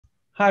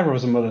Hi,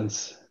 Professor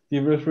Mullens.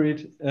 Dear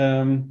Wilfried,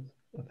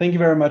 thank you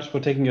very much for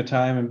taking your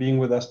time and being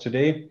with us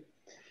today.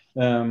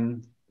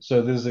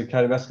 So this is a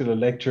cardiovascular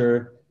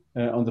lecture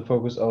on the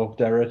focus of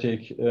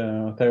diuretic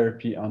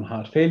therapy on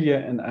heart failure,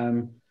 and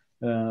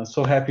I'm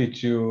so happy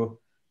to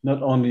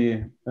not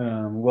only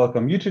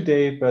welcome you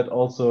today, but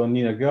also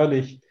Nina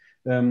Görlich,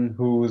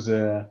 who's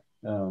a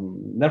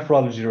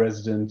nephrology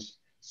resident.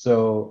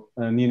 So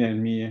Nina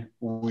and me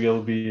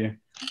will be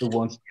the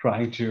ones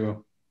trying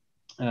to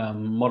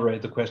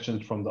moderate the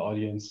questions from the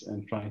audience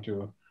and trying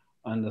to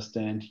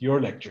understand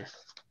your lecture.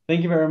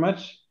 Thank you very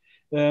much.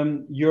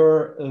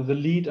 You're the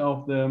lead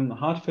of the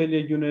heart failure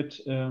unit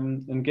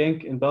in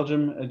Genk in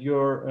Belgium at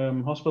your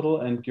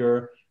hospital, and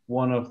you're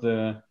one of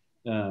the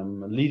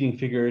leading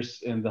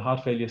figures in the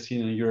heart failure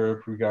scene in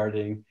Europe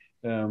regarding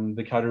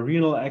the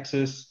cardiorenal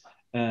axis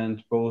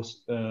and both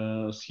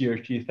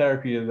CRT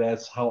therapy.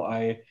 That's how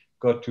I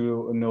got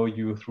to know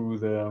you through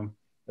the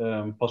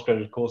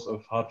postgraduate course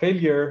of heart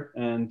failure,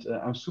 and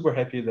I'm super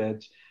happy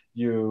that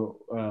you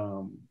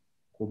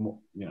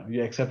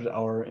you accepted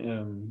our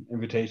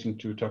invitation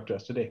to talk to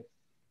us today.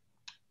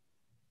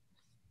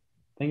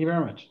 Thank you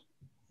very much.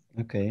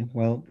 Okay,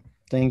 well,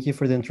 thank you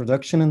for the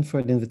introduction and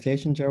for the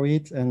invitation,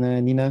 Jared and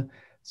Nina.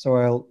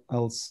 So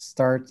I'll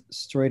start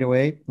straight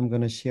away. I'm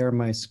going to share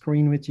my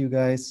screen with you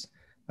guys.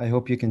 I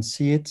hope you can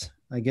see it.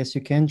 I guess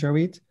you can,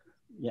 Jared?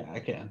 Yeah,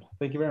 I can.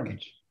 Thank you very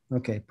much.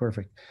 Okay,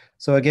 perfect.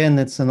 So again,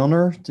 it's an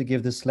honor to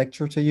give this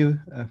lecture to you.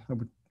 I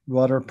would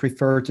rather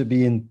prefer to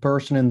be in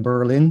person in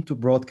Berlin to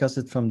broadcast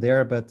it from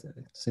there, but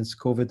since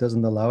COVID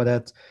doesn't allow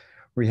that,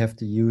 we have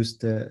to use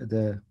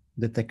the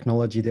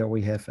technology that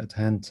we have at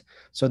hand.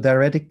 So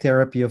diuretic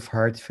therapy of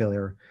heart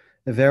failure,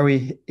 a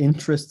very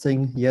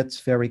interesting yet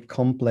very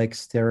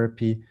complex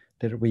therapy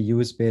that we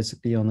use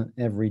basically on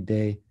every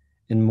day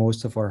in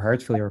most of our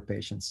heart failure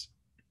patients.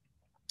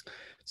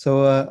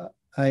 So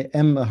I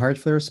am a heart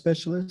failure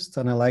specialist,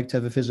 and I like to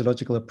have a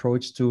physiological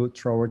approach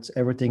towards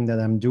everything that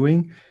I'm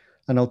doing.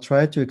 And I'll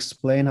try to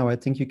explain how I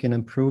think you can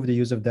improve the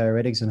use of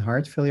diuretics in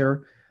heart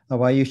failure and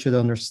why you should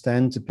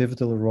understand the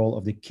pivotal role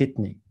of the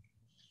kidney.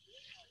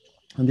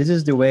 And this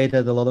is the way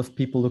that a lot of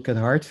people look at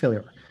heart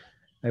failure.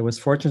 I was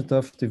fortunate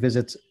enough to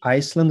visit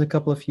Iceland a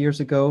couple of years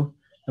ago.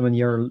 And when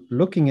you're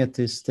looking at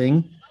this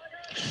thing,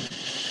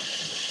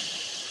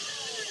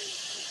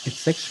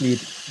 it's actually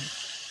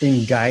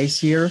in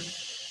geyser,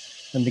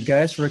 and the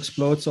geyser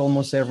explodes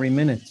almost every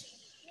minute.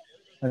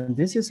 And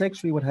this is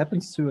actually what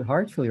happens to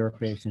heart failure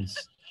patients.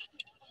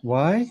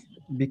 Why?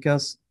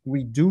 Because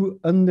we do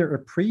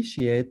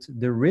underappreciate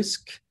the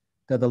risk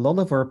that a lot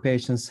of our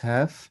patients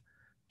have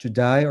to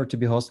die or to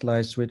be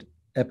hospitalized with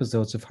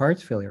episodes of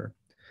heart failure.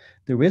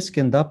 The risk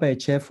in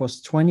DAPA-HF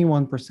was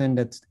 21%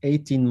 at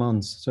 18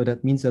 months. So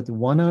that means that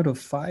 1 out of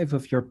 5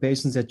 of your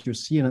patients that you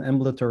see on an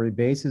ambulatory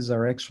basis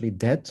are actually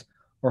dead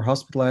or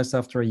hospitalized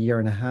after a year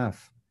and a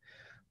half.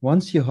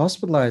 Once you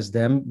hospitalize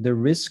them, the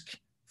risk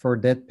for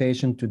that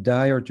patient to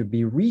die or to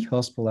be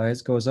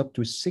re-hospitalized goes up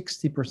to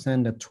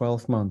 60% at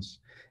 12 months,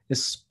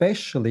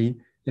 especially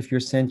if you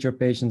send your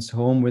patients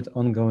home with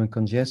ongoing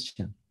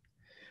congestion.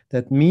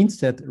 That means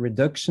that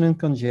reduction in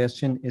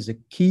congestion is a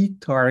key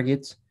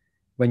target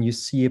when you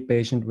see a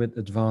patient with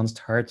advanced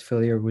heart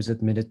failure who's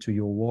admitted to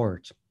your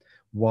ward.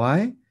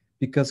 Why?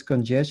 Because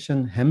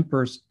congestion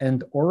hampers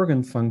end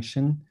organ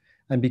function,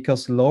 and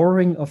because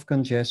lowering of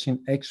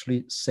congestion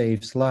actually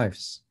saves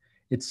lives.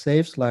 It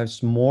saves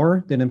lives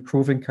more than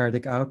improving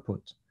cardiac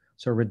output.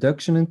 So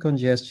reduction in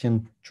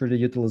congestion through the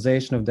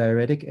utilization of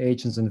diuretic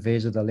agents and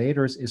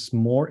vasodilators is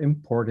more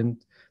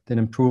important than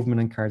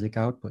improvement in cardiac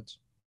output.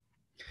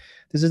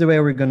 This is the way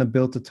we're going to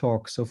build the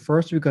talk. So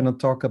first, we're going to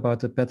talk about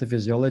the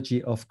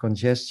pathophysiology of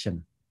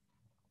congestion.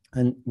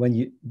 And when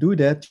you do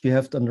that, you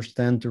have to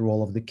understand the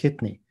role of the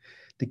kidney.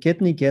 The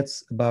kidney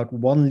gets about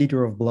 1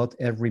 liter of blood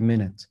every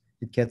minute.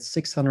 It gets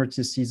 600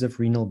 cc's of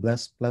renal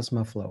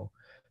plasma flow.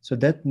 So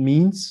that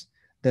means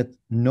that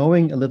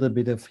knowing a little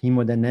bit of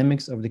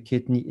hemodynamics of the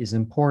kidney is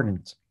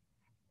important.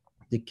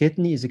 The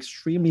kidney is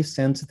extremely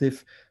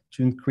sensitive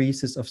to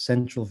increases of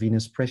central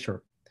venous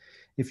pressure.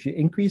 If you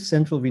increase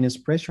central venous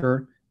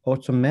pressure,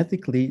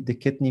 automatically the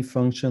kidney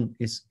function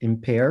is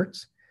impaired,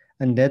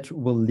 and that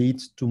will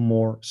lead to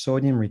more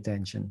sodium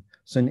retention.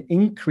 So an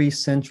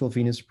increased central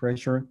venous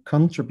pressure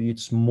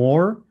contributes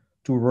more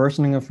to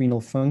worsening of renal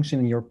function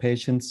in your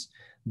patients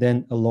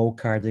than a low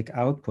cardiac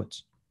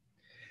output.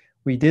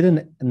 We did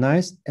a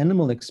nice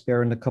animal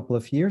experiment a couple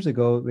of years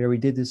ago where we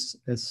did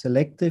a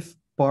selective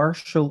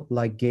partial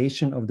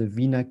ligation of the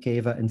vena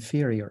cava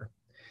inferior.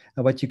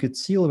 And what you could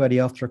see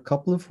already after a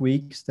couple of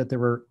weeks that there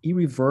were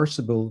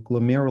irreversible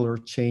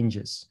glomerular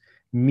changes,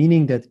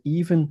 meaning that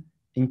even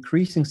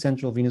increasing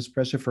central venous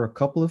pressure for a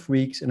couple of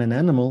weeks in an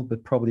animal,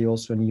 but probably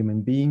also in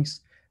human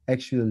beings,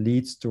 actually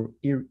leads to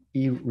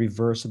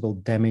irreversible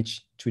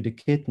damage to the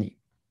kidney.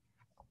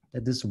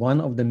 That is one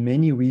of the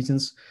many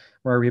reasons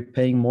why we're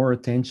paying more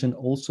attention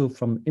also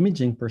from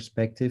imaging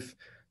perspective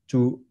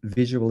to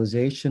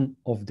visualization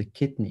of the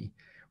kidney.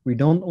 We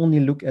don't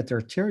only look at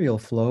arterial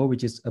flow,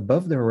 which is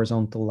above the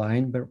horizontal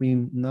line, but we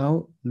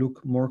now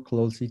look more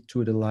closely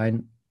to the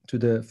line, to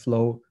the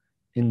flow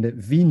in the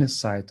venous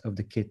side of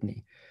the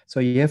kidney. So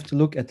you have to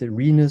look at the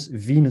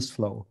venous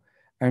flow.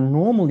 And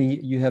normally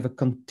you have a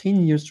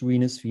continuous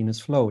venous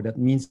flow. That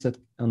means that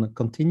on a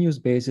continuous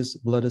basis,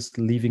 blood is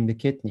leaving the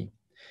kidney.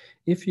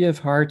 If you have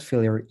heart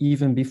failure,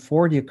 even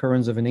before the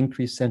occurrence of an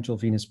increased central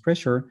venous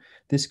pressure,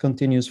 this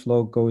continuous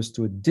flow goes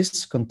to a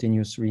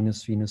discontinuous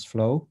venous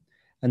flow.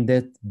 And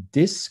that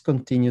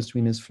discontinuous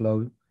venous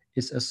flow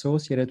is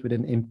associated with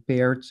an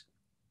impaired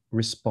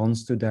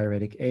response to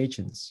diuretic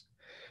agents.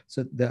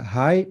 So the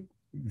high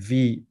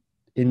V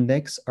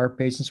index are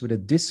patients with a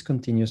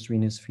discontinuous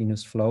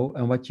venous flow.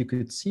 And what you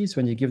could see is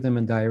when you give them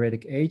a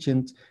diuretic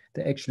agent,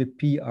 they actually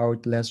pee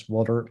out less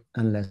water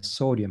and less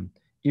sodium,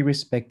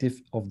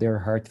 irrespective of their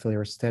heart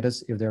failure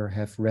status, if they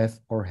have REF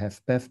or have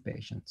PEF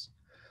patients.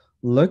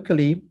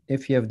 Luckily,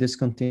 if you have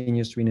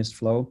discontinuous venous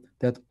flow,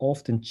 that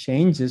often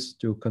changes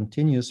to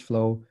continuous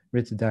flow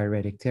with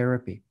diuretic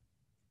therapy.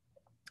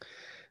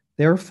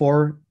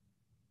 Therefore,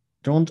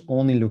 don't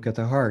only look at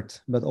the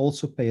heart, but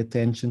also pay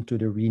attention to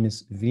the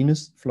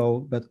venous flow,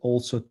 but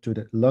also to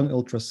the lung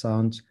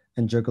ultrasound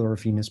and jugular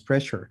venous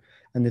pressure.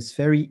 And it's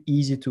very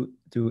easy to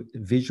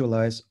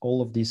visualize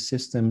all of these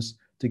systems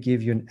to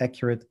give you an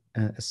accurate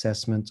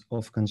assessment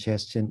of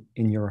congestion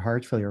in your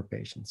heart failure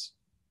patients.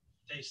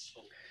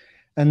 Tasteful.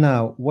 And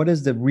now, what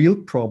is the real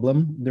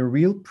problem? The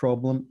real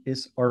problem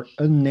is our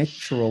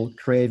unnatural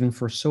craving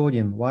for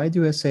sodium. Why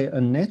do I say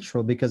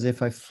unnatural? Because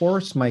if I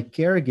force my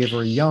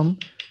caregiver, Jan,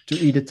 to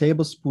eat a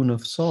tablespoon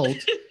of salt,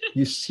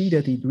 you see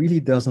that he really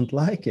doesn't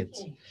like it.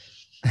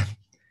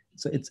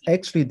 So it's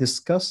actually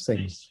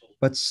disgusting.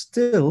 But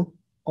still,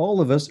 all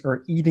of us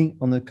are eating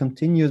on a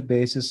continuous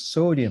basis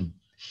sodium.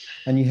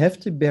 And you have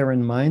to bear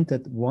in mind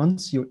that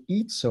once you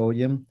eat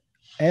sodium,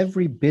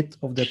 every bit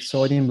of that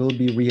sodium will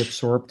be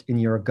reabsorbed in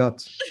your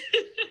gut,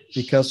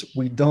 because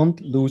we don't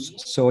lose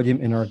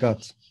sodium in our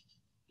gut.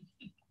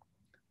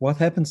 What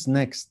happens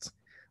next?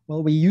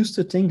 Well, we used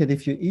to think that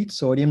if you eat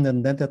sodium,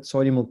 then that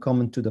sodium will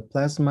come into the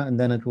plasma and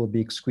then it will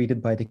be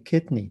excreted by the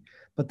kidney.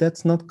 But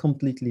that's not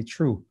completely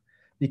true,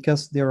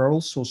 because there are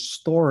also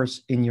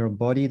stores in your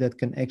body that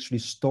can actually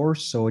store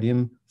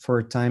sodium for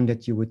a time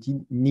that you would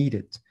need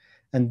it.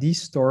 And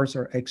these stores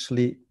are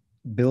actually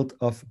built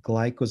of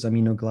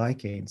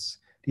glycosaminoglycans.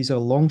 These are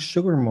long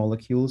sugar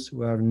molecules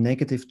who have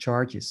negative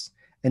charges.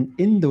 And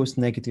in those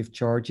negative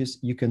charges,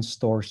 you can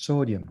store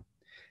sodium.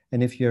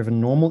 And if you have a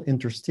normal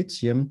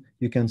interstitium,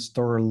 you can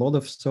store a lot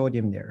of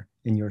sodium there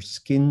in your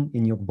skin,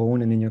 in your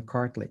bone, and in your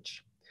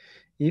cartilage.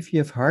 If you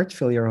have heart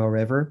failure,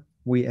 however,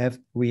 we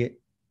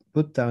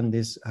put down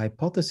this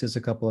hypothesis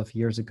a couple of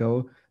years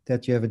ago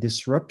that you have a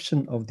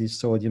disruption of these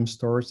sodium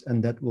stores,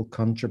 and that will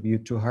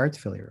contribute to heart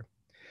failure.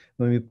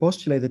 When we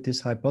postulated this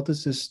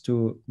hypothesis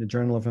to the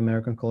Journal of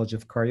American College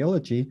of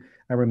Cardiology,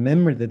 I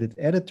remember that its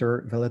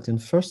editor, Valentin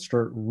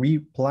Fuster,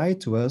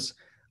 replied to us,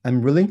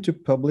 "I'm willing to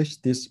publish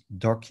this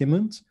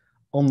document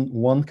on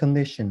one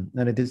condition,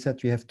 and it is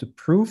that you have to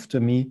prove to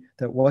me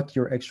that what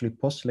you're actually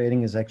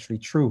postulating is actually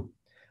true."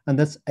 And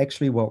that's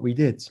actually what we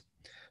did.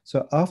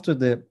 So after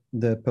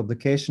the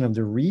publication of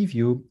the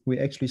review, we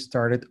actually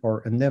started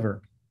our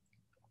endeavor.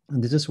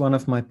 And this is one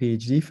of my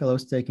PhD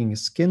fellows taking a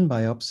skin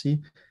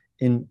biopsy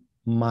in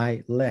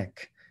my leg.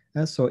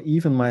 So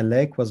even my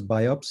leg was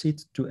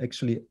biopsied to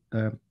actually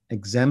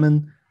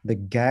examine the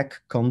GAG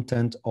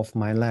content of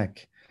my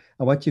leg.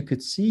 And what you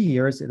could see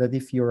here is that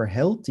if you're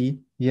healthy,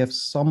 you have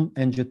some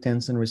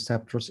angiotensin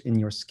receptors in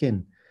your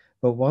skin.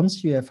 But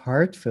once you have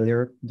heart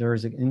failure, there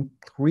is an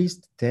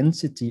increased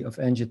density of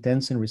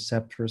angiotensin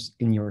receptors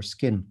in your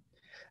skin.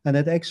 And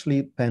that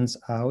actually pans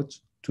out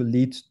to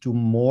lead to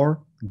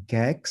more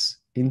GAGs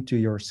into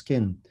your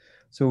skin.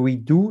 So we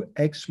do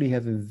actually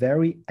have a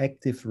very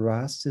active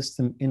RAS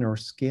system in our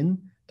skin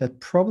that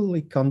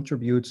probably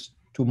contributes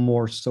to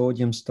more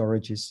sodium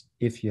storages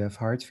if you have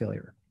heart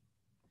failure.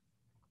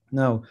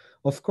 Now,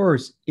 of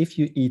course, if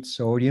you eat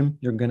sodium,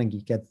 you're going to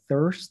get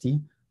thirsty,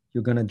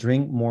 you're going to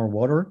drink more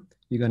water,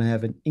 you're going to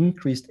have an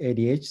increased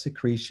ADH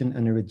secretion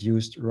and a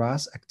reduced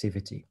RAS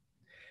activity.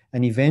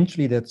 And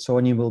eventually that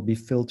sodium will be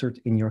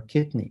filtered in your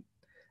kidney.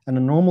 And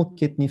a normal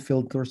kidney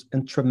filters a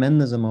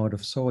tremendous amount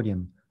of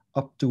sodium,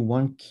 up to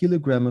 1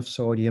 kilogram of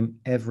sodium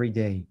every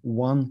day,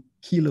 1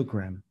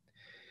 kilogram.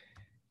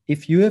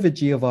 If you have a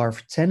GFR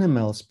of 10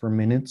 mLs per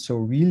minute, so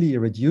really a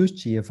reduced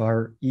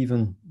GFR,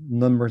 even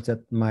numbers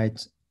that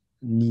might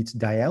need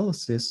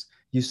dialysis,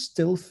 you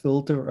still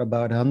filter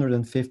about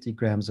 150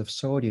 grams of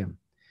sodium.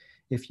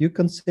 If you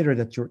consider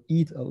that you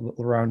eat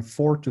around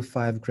 4 to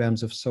 5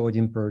 grams of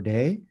sodium per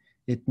day,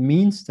 it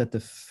means that the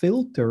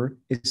filter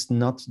is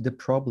not the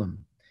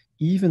problem.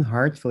 Even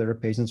heart failure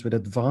patients with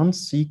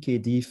advanced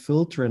CKD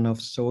filter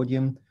enough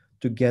sodium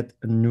to get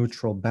a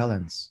neutral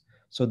balance.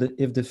 So that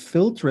if the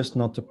filter is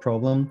not the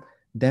problem,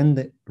 then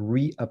the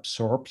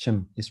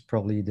reabsorption is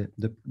probably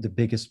the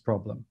biggest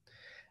problem.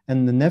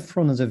 And the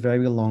nephron is a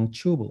very long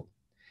tubule.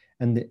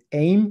 And the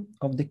aim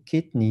of the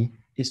kidney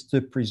is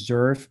to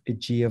preserve a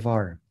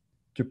GFR.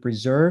 to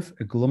preserve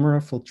a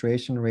glomerular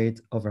filtration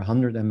rate of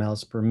 100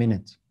 mL per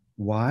minute.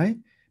 Why?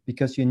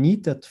 Because you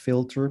need that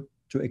filter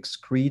to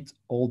excrete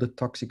all the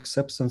toxic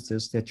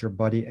substances that your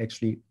body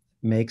actually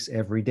makes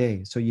every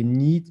day. So you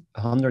need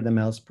 100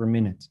 mL per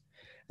minute.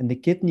 And the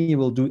kidney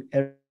will do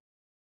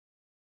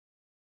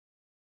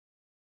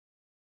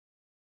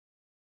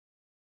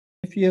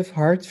if you have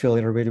heart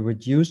failure with a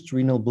reduced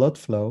renal blood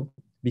flow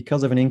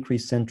because of an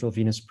increased central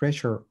venous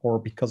pressure or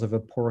because of a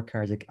poor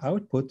cardiac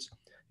output,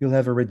 you'll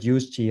have a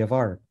reduced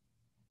GFR.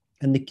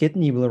 And the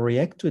kidney will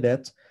react to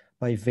that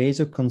by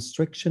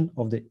vasoconstriction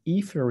of the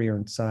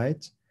efferent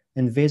side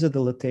and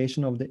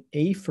vasodilatation of the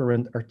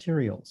afferent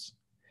arterioles.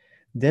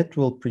 That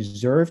will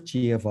preserve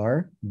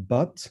GFR,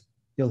 but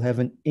you'll have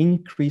an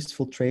increased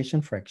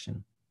filtration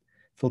fraction.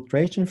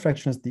 Filtration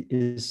fraction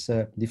is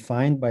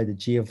defined by the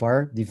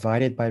GFR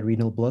divided by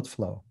renal blood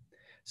flow.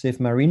 So if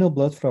my renal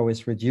blood flow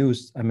is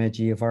reduced and my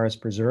GFR is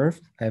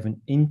preserved, I have an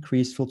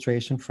increased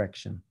filtration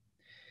fraction.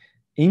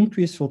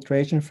 Increased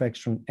filtration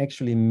fraction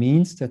actually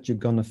means that you're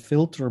going to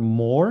filter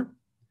more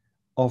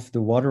of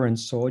the water and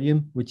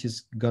sodium, which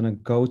is going to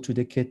go to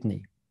the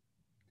kidney.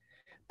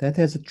 That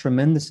has a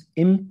tremendous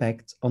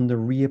impact on the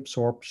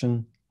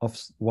reabsorption of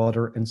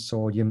water and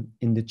sodium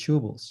in the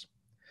tubules.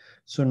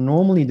 So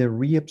normally the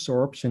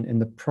reabsorption in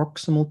the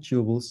proximal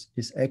tubules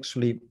is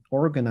actually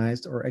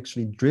organized or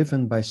actually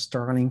driven by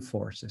Starling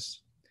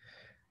forces.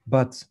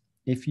 But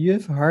if you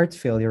have heart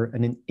failure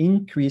and an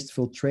increased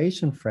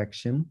filtration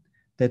fraction,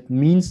 that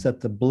means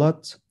that the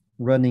blood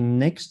running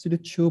next to the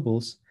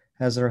tubules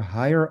has a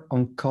higher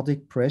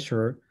oncotic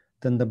pressure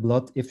than the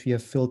blood if you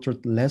have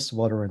filtered less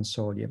water and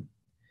sodium.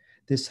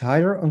 This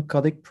higher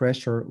oncotic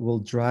pressure will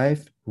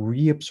drive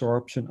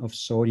reabsorption of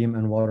sodium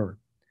and water.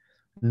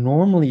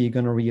 Normally, you're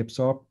going to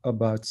reabsorb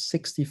about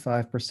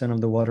 65% of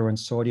the water and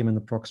sodium in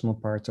the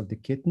proximal parts of the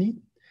kidney.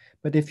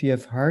 But if you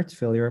have heart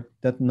failure,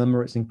 that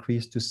number is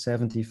increased to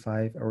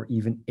 75 or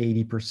even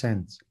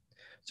 80%.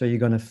 So you're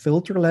going to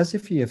filter less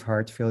if you have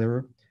heart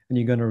failure, and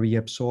you're going to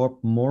reabsorb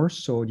more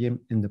sodium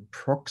in the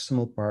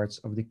proximal parts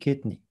of the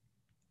kidney.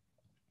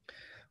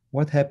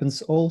 What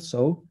happens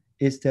also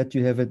is that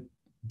you have a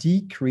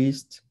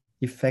decreased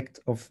effect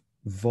of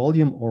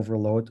volume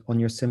overload on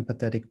your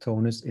sympathetic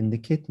tonus in the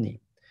kidney.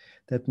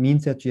 That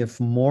means that you have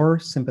more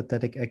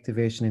sympathetic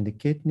activation in the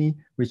kidney,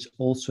 which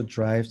also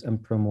drives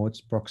and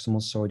promotes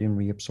proximal sodium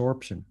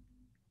reabsorption.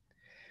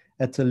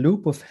 At the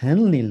loop of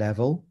Henle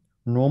level,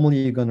 normally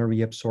you're going to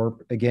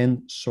reabsorb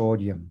again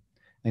sodium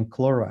and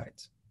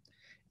chloride.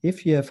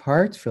 If you have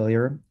heart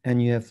failure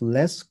and you have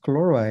less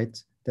chloride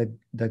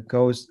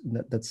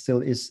that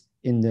still is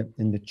in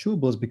the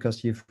tubules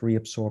because you've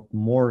reabsorbed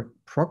more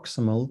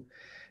proximal,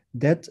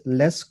 that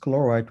less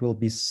chloride will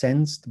be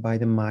sensed by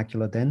the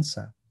macula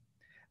densa.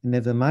 And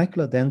if the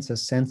macula densa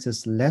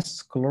senses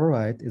less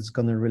chloride, it's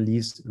going to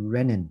release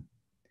renin.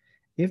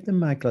 If the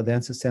macula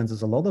densa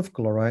senses a lot of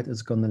chloride,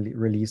 it's going to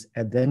release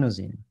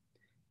adenosine.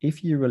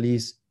 If you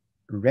release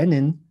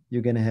renin,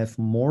 you're going to have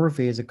more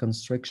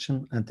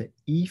vasoconstriction at the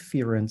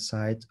efferent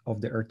side of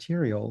the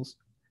arterioles,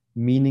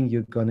 meaning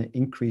you're going to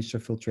increase your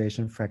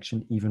filtration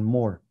fraction even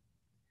more.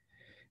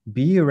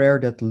 Be aware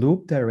that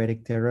loop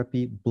diuretic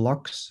therapy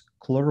blocks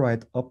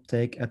chloride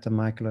uptake at the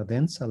macula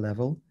densa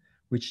level,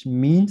 which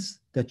means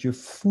that you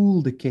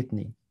fool the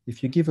kidney.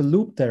 If you give a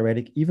loop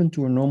diuretic even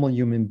to a normal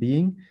human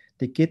being,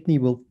 the kidney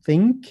will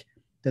think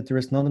that there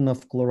is not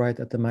enough chloride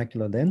at the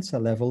macula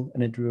densa level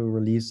and it will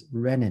release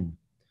renin.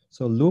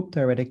 So loop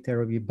diuretic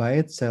therapy by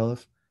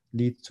itself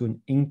leads to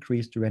an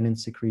increased renin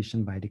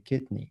secretion by the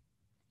kidney.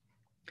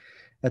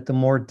 At the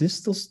more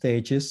distal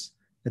stages,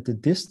 at the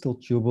distal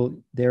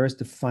tubule, there is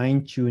the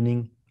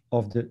fine-tuning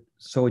of the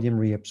sodium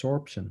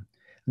reabsorption.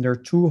 And there are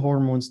two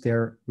hormones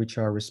there which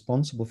are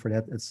responsible for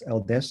that. It's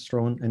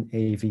aldosterone and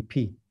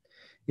AVP.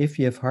 If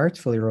you have heart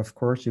failure, of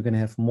course, you're going to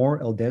have more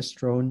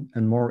aldosterone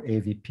and more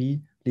AVP,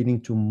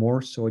 leading to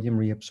more sodium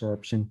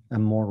reabsorption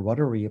and more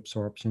water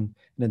reabsorption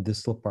in the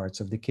distal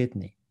parts of the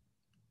kidney.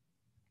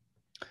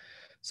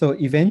 So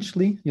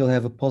eventually, you'll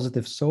have a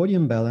positive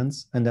sodium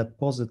balance, and that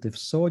positive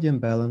sodium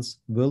balance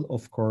will,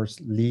 of course,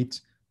 lead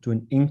to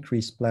an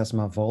increased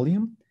plasma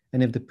volume.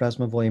 And if the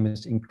plasma volume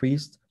is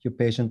increased, your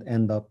patient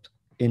ends up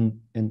in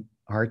an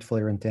heart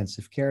failure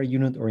intensive care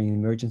unit or an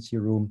emergency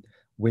room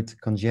with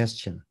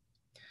congestion.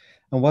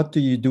 And what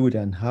do you do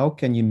then? How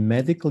can you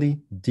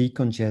medically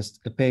decongest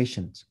a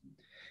patient?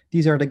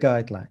 These are the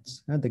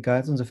guidelines. The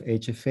guidelines of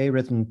HFA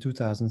written in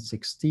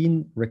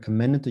 2016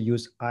 recommended to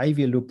use IV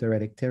loop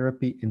diuretic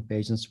therapy in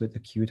patients with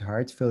acute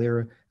heart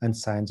failure and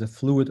signs of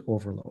fluid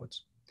overload.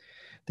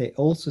 They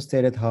also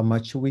stated how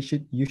much you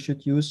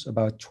should use,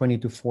 about 20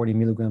 to 40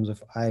 milligrams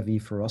of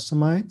IV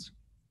furosemide.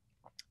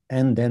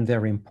 And then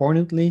very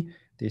importantly,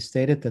 they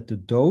stated that the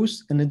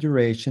dose and the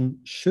duration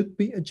should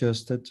be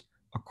adjusted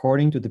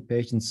according to the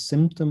patient's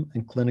symptom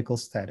and clinical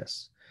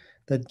status.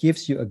 That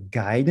gives you a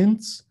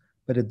guidance,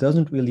 but it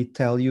doesn't really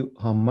tell you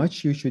how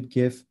much you should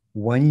give,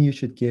 when you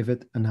should give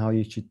it, and how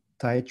you should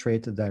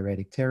titrate the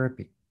diuretic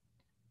therapy.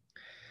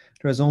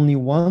 There is only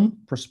one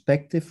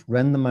prospective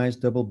randomized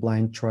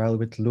double-blind trial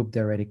with loop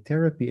diuretic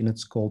therapy, and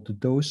it's called the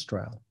DOSE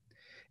trial.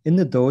 In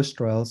the DOSE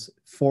trials,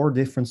 4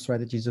 different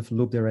strategies of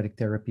loop diuretic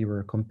therapy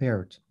were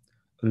compared.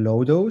 A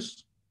low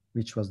dose,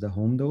 which was the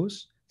home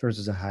dose,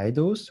 versus a high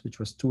dose, which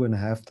was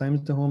 2.5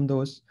 times the home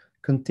dose,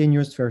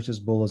 continuous versus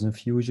bolus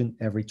infusion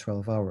every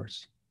 12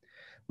 hours.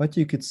 What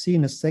you could see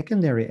in a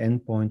secondary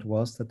endpoint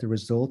was that the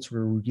results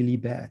were really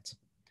bad.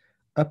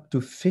 Up to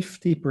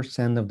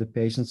 50% of the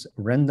patients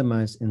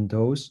randomized in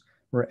DOSE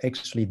were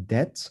actually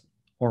dead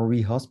or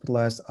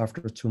re-hospitalized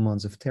after 2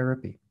 months of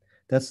therapy.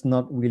 That's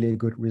not really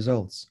good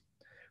results.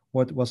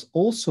 What was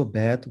also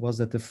bad was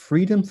that the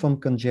freedom from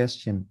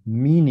congestion,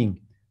 meaning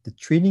the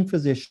treating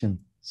physician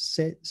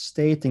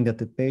stating that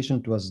the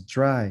patient was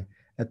dry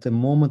at the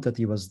moment that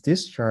he was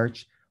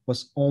discharged,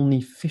 was only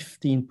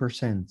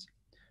 15%.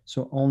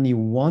 So only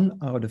 1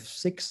 out of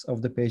 6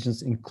 of the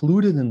patients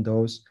included in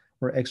those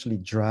were actually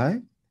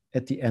dry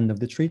at the end of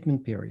the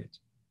treatment period.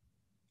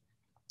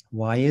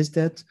 Why is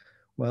that?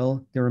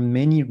 Well, there are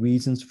many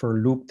reasons for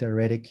loop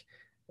diuretic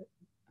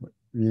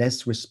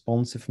less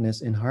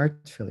responsiveness in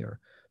heart failure.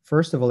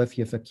 First of all, if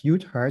you have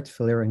acute heart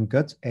failure and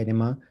gut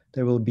edema,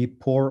 there will be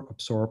poor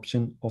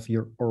absorption of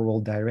your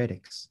oral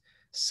diuretics.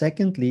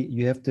 Secondly,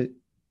 you have to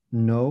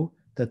know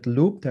that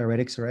loop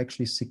diuretics are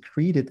actually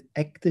secreted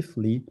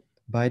actively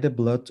by the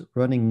blood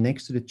running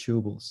next to the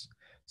tubules.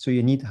 So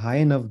you need high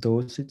enough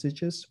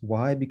dosages.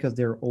 Why? Because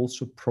they're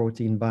also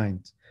protein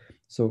bind.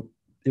 So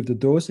if the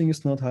dosing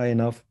is not high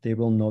enough, they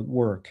will not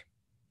work.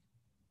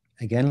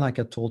 Again, like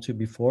I told you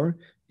before,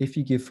 if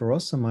you give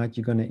furosemide,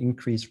 you're going to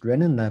increase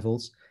renin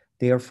levels.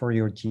 Therefore,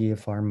 your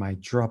GFR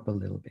might drop a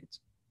little bit.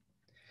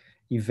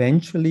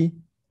 Eventually,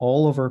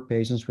 all of our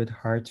patients with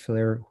heart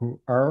failure who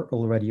are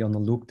already on a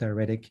loop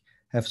diuretic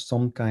have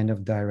some kind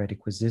of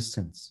diuretic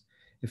resistance.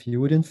 If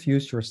you would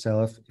infuse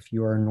yourself, if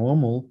you are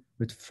normal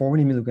with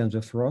 40 milligrams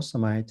of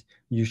furosemide,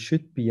 you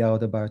should be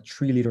out about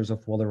 3 liters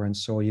of water and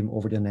sodium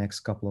over the next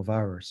couple of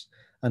hours.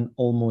 And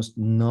almost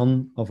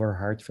none of our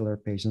heart failure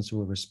patients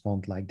will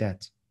respond like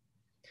that.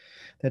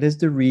 That is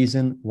the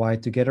reason why,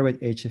 together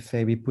with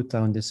HFA, we put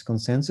down this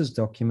consensus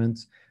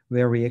document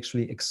where we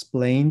actually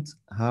explained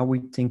how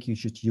we think you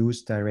should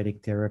use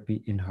diuretic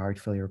therapy in heart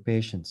failure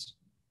patients.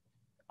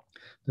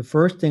 The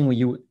first thing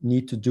you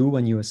need to do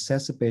when you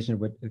assess a patient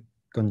with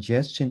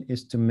congestion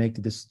is to make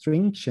the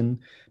distinction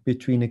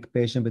between a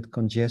patient with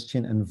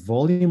congestion and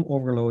volume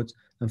overload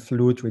and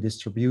fluid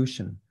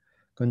redistribution.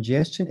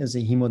 Congestion is a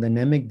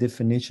hemodynamic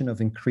definition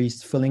of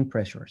increased filling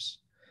pressures.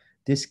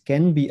 This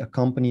can be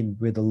accompanied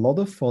with a lot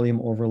of volume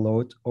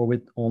overload or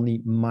with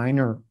only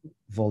minor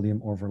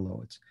volume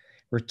overload.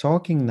 We're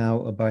talking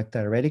now about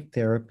diuretic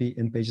therapy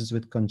in patients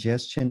with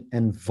congestion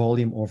and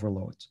volume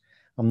overload.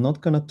 I'm not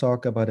going to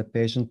talk about a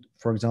patient,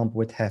 for example,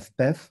 with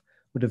HFpEF,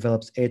 who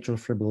develops atrial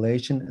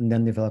fibrillation and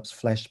then develops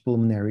flash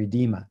pulmonary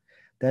edema.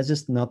 That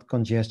is not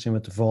congestion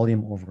with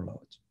volume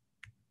overload.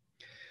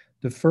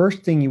 The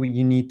first thing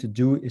you need to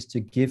do is to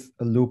give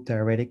a loop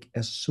diuretic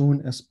as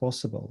soon as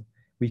possible.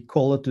 We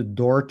call it the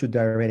door to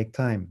diuretic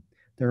time.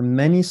 There are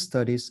many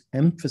studies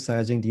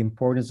emphasizing the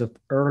importance of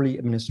early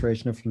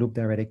administration of loop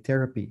diuretic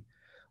therapy.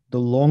 The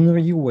longer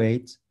you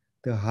wait,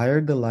 the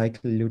higher the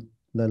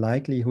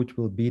likelihood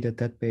will be that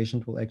that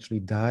patient will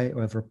actually die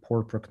or have a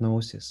poor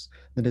prognosis.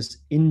 That is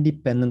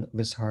independent of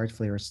his heart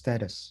failure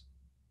status.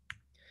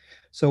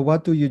 So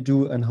what do you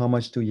do and how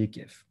much do you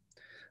give?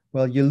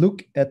 Well, you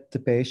look at the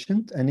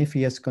patient, and if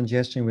he has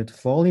congestion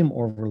with volume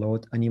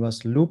overload and he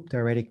was loop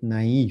diuretic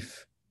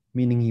naive,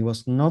 meaning he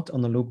was not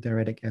on a loop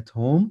diuretic at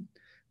home,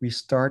 we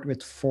start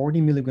with 40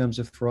 milligrams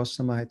of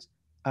furosemide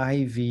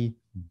IV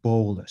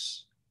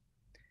bolus.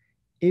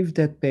 If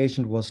that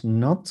patient was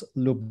not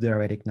loop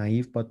diuretic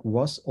naive, but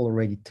was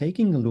already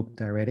taking a loop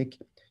diuretic,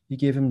 you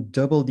give him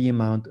double the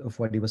amount of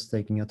what he was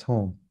taking at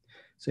home.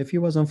 So if he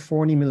was on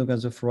 40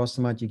 milligrams of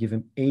furosemide, you give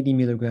him 80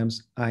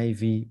 milligrams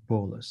IV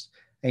bolus.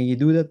 And you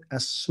do that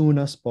as soon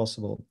as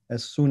possible,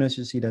 as soon as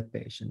you see that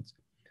patient.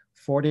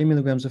 40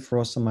 milligrams of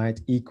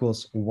furosemide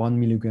equals 1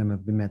 milligram of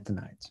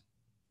bumetanide.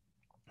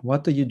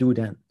 What do you do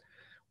then?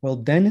 Well,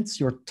 then it's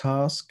your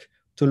task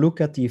to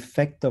look at the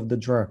effect of the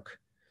drug.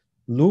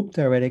 Loop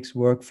diuretics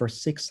work for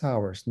 6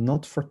 hours,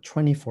 not for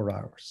 24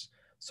 hours.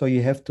 So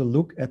you have to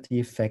look at the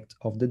effect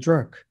of the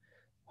drug.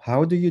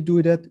 How do you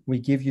do that? We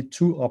give you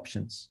 2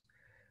 options.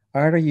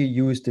 Either you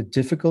use the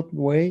difficult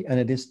way, and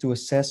it is to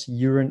assess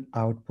urine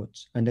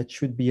output, and that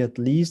should be at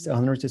least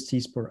 100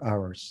 cc's per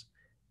hour.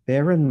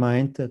 Bear in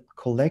mind that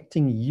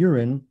collecting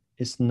urine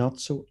is not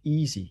so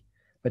easy,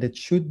 but it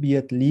should be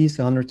at least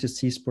 100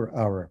 cc's per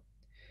hour.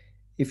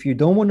 If you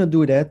don't want to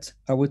do that,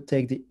 I would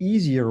take the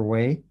easier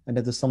way, and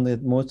that is something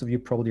that most of you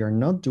probably are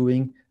not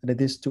doing, and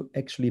it is to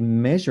actually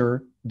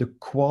measure the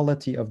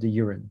quality of the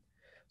urine.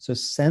 So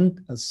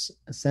send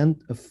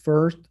a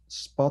first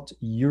spot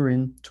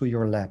urine to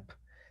your lab,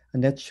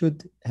 and that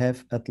should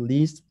have at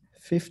least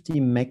 50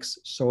 mg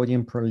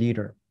sodium per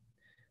liter.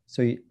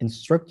 So you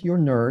instruct your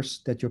nurse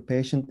that your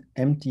patient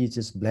empties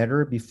his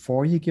bladder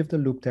before you give the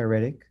loop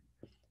diuretic.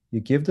 You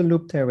give the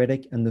loop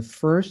diuretic, and the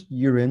first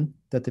urine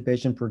that the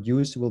patient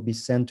produces will be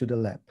sent to the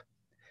lab.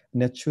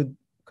 And that should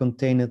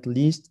contain at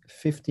least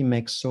 50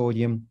 mg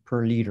sodium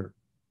per liter.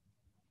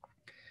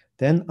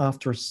 Then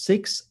after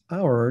 6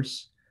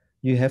 hours,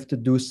 you have to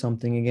do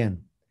something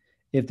again.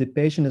 If the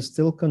patient is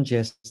still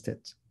congested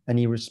and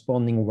he's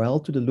responding well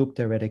to the loop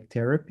diuretic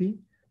therapy,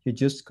 you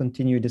just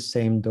continue the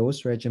same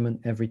dose regimen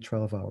every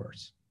 12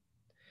 hours.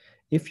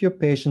 If your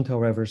patient,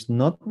 however, is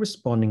not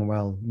responding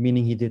well,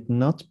 meaning he did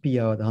not pee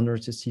out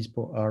 100 cc's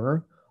per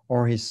hour,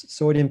 or his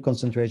sodium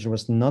concentration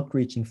was not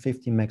reaching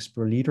 50 mg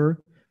per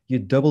liter, you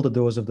double the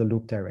dose of the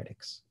loop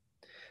diuretics.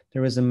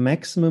 There is a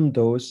maximum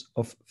dose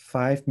of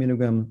 5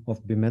 milligrams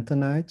of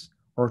bumetanide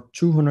or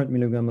 200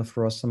 milligrams of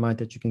furosemide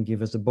that you can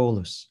give as a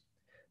bolus.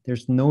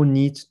 There's no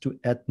need to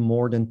add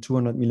more than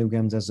 200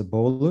 milligrams as a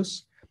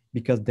bolus,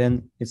 because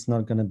then it's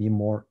not going to be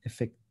more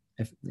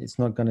it's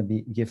not going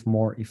to give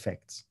more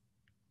effects.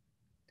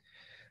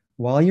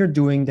 While you're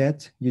doing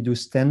that, you do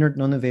standard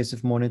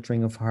non-invasive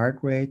monitoring of heart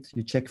rate,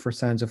 you check for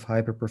signs of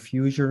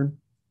hyperperfusion,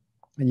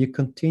 and you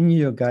continue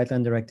your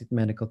guideline-directed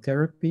medical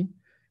therapy.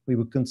 We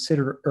would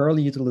consider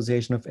early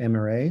utilization of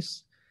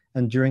MRAs,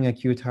 and during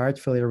acute heart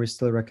failure, we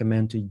still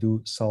recommend to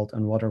do salt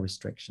and water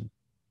restriction.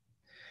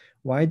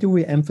 Why do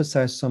we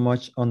emphasize so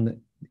much on the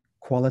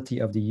quality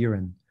of the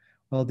urine?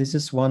 Well, this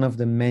is one of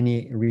the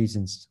many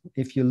reasons.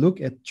 If you look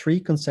at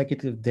 3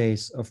 consecutive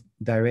days of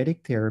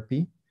diuretic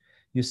therapy,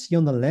 you see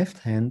on the left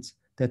hand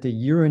that the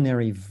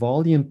urinary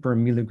volume per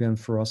milligram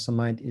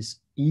furosemide is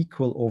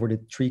equal over the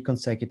 3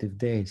 consecutive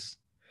days.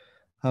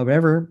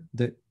 However,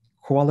 the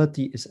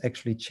quality is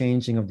actually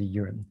changing of the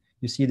urine.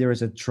 You see there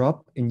is a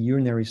drop in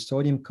urinary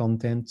sodium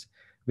content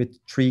with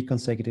 3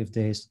 consecutive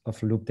days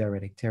of loop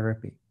diuretic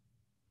therapy.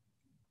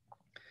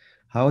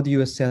 How do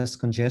you assess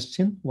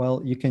congestion?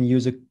 Well, you can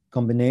use a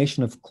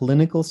combination of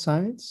clinical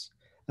signs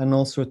and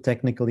also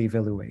technical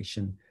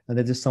evaluation. And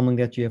that is something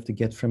that you have to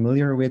get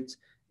familiar with,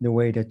 the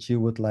way that you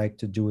would like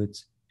to do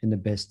it in the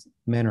best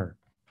manner.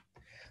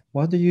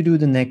 What do you do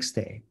the next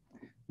day?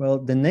 Well,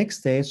 the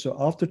next day, so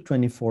after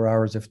 24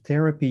 hours of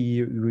therapy,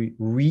 you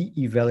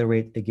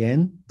re-evaluate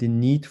again the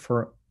need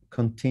for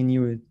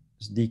continuous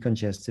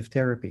decongestive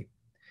therapy.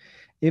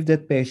 If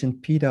that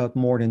patient peed out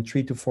more than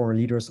 3 to 4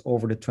 liters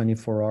over the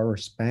 24-hour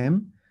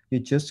span, you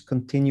just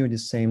continue the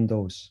same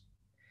dose.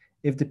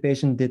 If the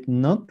patient did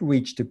not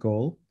reach the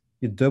goal,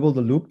 you double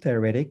the loop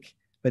diuretic,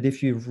 but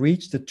if you've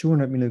reached the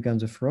 200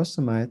 milligrams of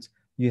furosemide,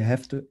 you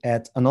have to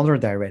add another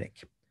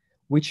diuretic.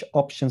 Which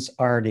options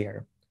are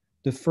there?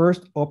 The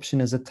first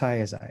option is a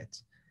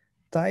thiazide.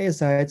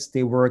 Thiazides,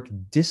 they work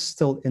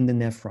distal in the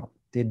nephron.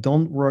 They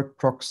don't work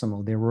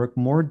proximal. They work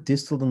more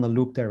distal than the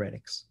loop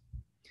diuretics.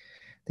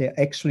 They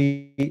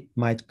actually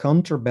might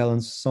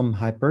counterbalance some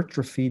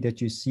hypertrophy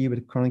that you see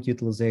with chronic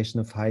utilization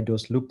of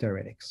high-dose loop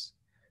diuretics.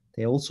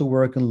 They also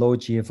work in low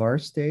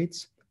GFR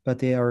states, but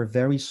they are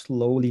very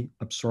slowly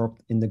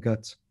absorbed in the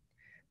gut.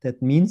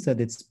 That means that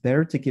it's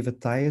better to give a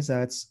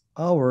thiazides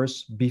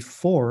hours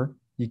before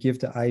you give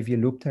the IV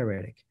loop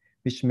diuretic,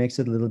 which makes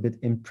it a little bit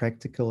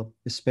impractical,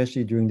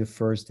 especially during the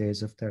first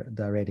days of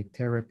diuretic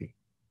therapy.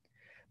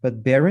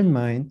 But bear in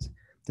mind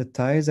that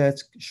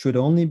thiazides should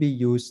only be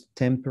used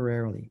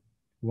temporarily.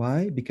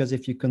 Why? Because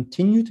if you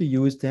continue to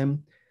use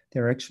them,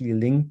 they're actually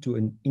linked to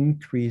an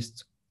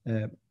increased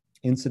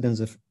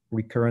incidence of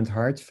recurrent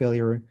heart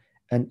failure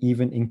and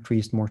even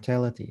increased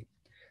mortality.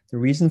 The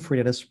reason for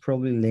that is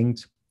probably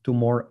linked to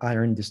more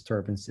iron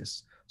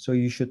disturbances. So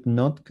you should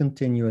not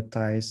continue a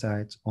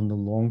thiazide on the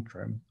long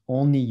term,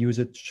 only use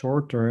it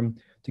short term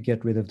to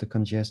get rid of the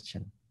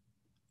congestion.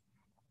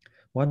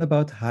 What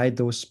about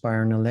high-dose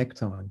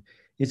spironolactone?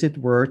 Is it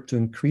worth to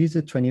increase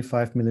the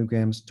 25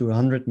 milligrams to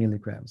 100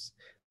 milligrams?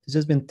 This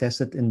has been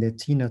tested in the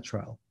TINA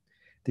trial.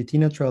 The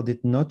TINA trial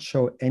did not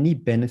show any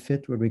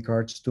benefit with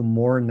regards to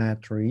more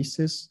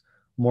natriuresis,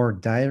 more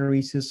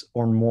diuresis,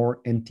 or more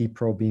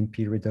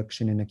NT-proBNP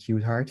reduction in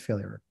acute heart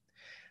failure.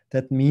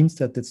 That means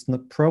that it's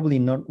probably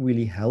not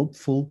really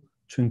helpful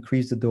to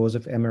increase the dose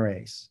of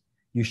MRAs.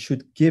 You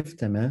should give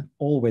them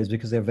always,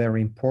 because they're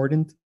very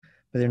important,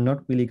 but they're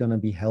not really going to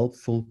be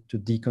helpful to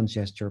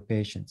decongest your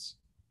patients.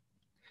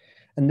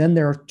 And then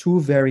there are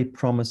 2 very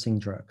promising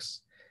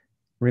drugs.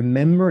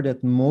 Remember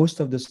that most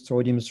of the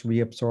sodium is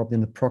reabsorbed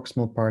in the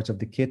proximal parts of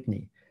the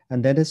kidney,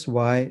 and that is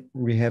why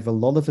we have a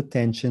lot of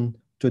attention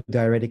to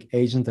diuretic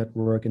agents that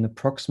work in the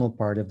proximal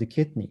part of the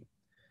kidney.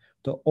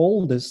 The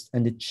oldest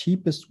and the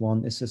cheapest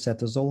one is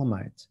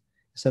acetazolamide.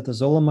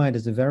 Acetazolamide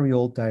is a very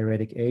old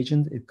diuretic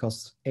agent. It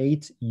costs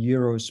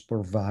 €8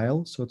 per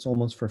vial, so it's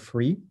almost for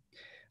free.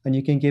 And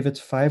you can give it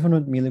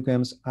 500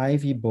 milligrams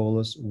IV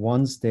bolus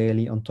once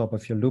daily on top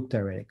of your loop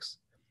diuretics.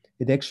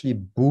 It actually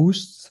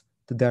boosts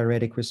the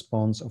diuretic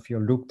response of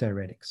your loop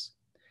diuretics.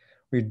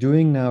 We're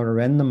doing now a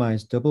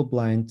randomized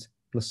double-blind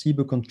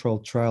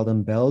placebo-controlled trial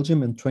in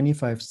Belgium in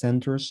 25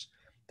 centers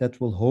that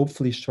will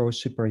hopefully show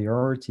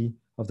superiority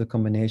of the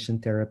combination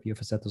therapy of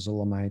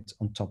acetazolamide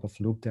on top of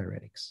loop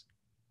diuretics.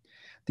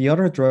 The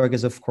other drug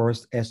is, of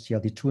course,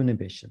 SGLT2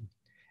 inhibition.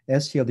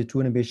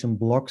 SGLT2 inhibition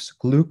blocks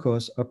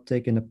glucose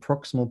uptake in the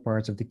proximal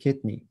parts of the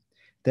kidney.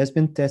 That's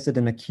been tested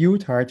in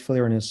acute heart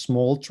failure in a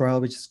small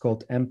trial, which is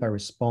called EMPA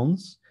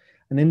Response.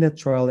 And in that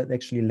trial, it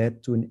actually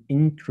led to an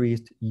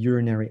increased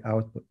urinary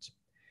output.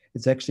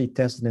 It's actually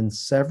tested in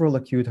several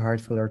acute heart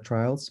failure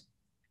trials,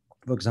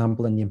 for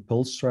example, in the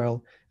IMPULSE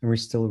trial, and we're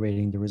still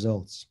waiting the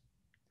results.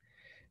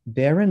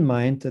 Bear in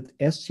mind that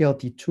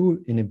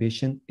SGLT2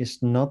 inhibition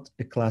is not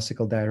a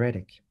classical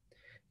diuretic.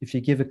 If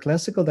you give a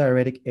classical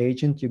diuretic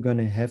agent, you're going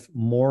to have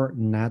more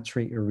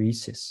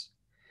natriuresis.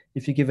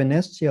 If you give an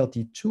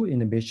SGLT2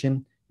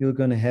 inhibition, you're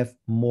going to have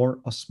more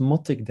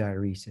osmotic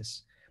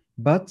diuresis.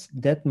 But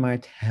that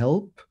might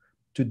help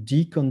to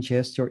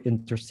decongest your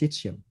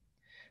interstitium.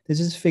 This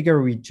is a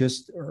figure we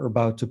just are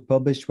about to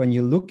publish. When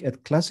you look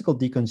at classical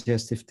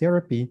decongestive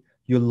therapy,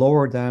 you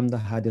lower down the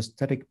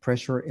hydrostatic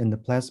pressure in the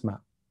plasma.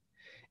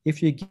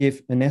 If you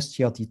give an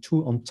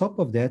SGLT2 on top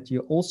of that,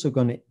 you're also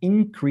going to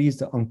increase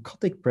the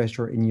oncotic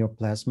pressure in your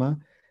plasma,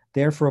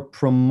 therefore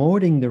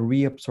promoting the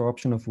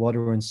reabsorption of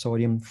water and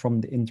sodium from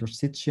the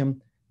interstitium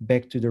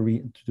back to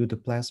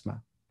the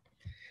plasma.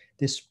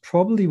 This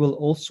probably will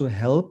also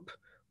help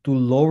to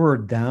lower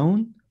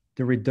down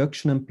the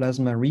reduction in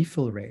plasma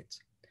refill rate.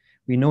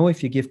 We know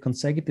if you give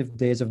consecutive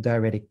days of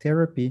diuretic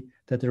therapy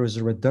that there is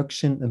a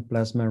reduction in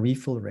plasma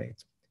refill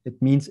rate.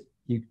 It means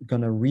you're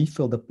going to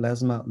refill the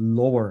plasma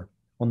lower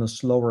on a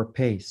slower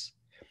pace.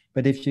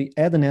 But if you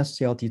add an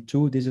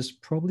SGLT2, this is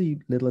probably a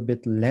little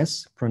bit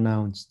less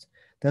pronounced.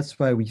 That's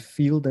why we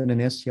feel that an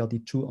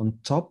SGLT2 on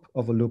top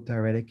of a loop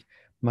diuretic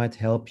might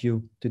help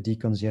you to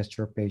decongest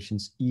your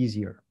patients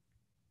easier.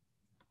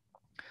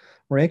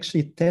 We're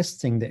actually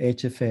testing the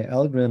HFA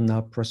algorithm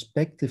now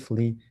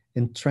prospectively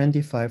in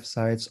 25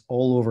 sites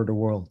all over the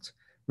world.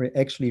 We're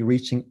actually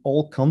reaching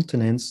all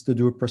continents to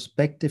do a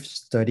prospective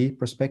study,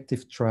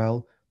 prospective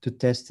trial to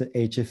test the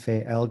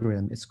HFA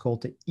algorithm. It's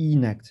called the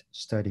ENACT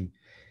study.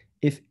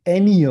 If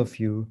any of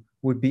you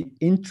would be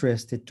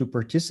interested to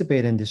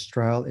participate in this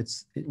trial,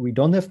 we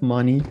don't have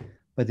money,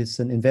 but it's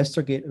an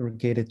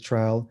investigator-gated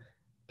trial.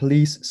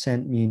 Please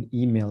send me an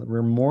email.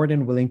 We're more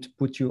than willing to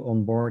put you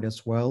on board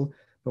as well,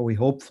 but we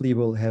hopefully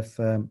will have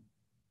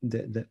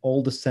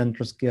all the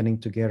centers getting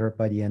together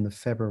by the end of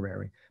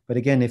February. But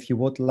again, if you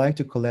would like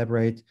to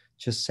collaborate,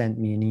 just send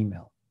me an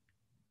email.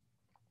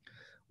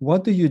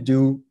 What do you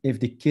do if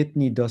the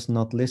kidney does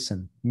not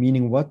listen?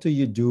 Meaning, what do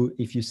you do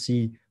if you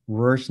see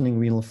worsening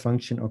renal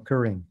function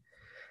occurring?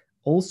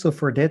 Also,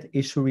 for that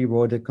issue, we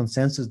wrote a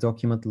consensus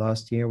document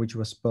last year, which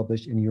was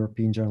published in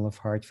European Journal of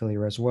Heart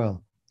Failure as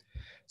well.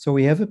 So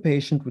we have a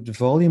patient with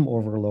volume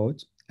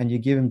overload, and you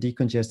give him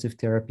decongestive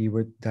therapy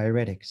with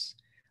diuretics.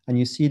 And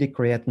you see the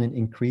creatinine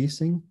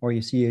increasing, or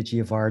you see a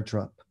GFR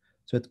drop.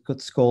 So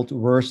it's called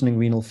worsening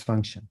renal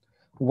function.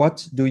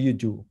 What do you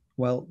do?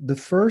 Well, the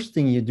first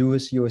thing you do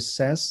is you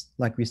assess,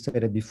 like we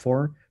stated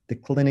before, the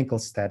clinical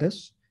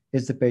status.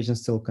 Is the patient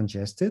still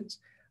congested?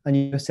 And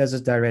you assess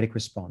his diuretic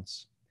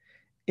response.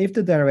 If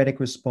the diuretic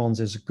response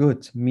is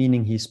good,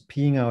 meaning he's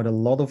peeing out a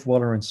lot of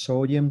water and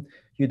sodium,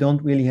 you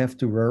don't really have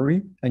to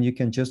worry, and you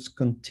can just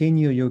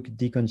continue your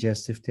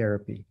decongestive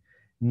therapy.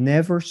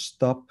 Never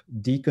stop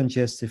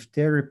decongestive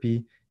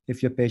therapy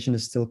if your patient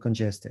is still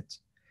congested.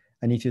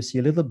 And if you see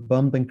a little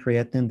bump in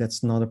creatinine,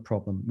 that's not a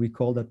problem. We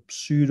call that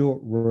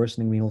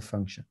pseudo-worsening renal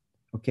function.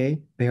 Okay,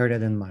 bear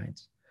that in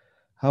mind.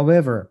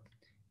 However,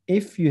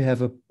 if you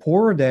have a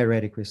poor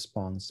diuretic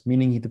response,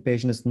 meaning the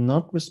patient is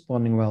not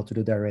responding well to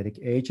the diuretic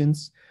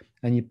agents,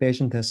 and your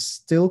patient has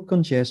still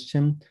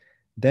congestion,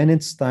 then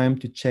it's time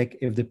to check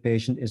if the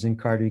patient is in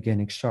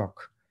cardiogenic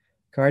shock.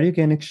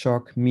 Cardiogenic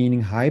shock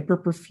meaning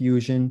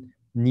hyperperfusion,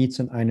 needs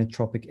an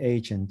inotropic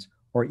agent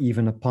or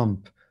even a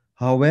pump.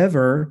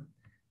 However,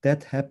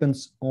 that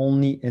happens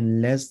only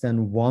in less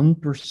than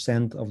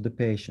 1% of the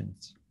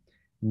patients.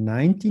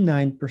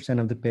 99%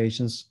 of the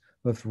patients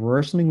with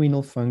worsening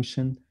renal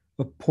function,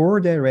 a poor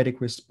diuretic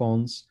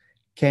response,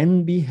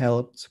 can be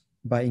helped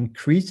by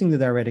increasing the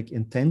diuretic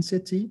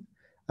intensity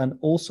and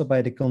also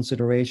by the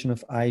consideration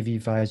of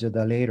IV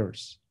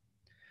vasodilators.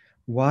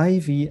 Why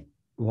IV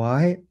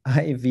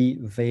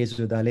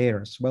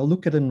vasodilators? Well,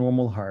 look at a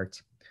normal heart.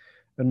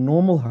 A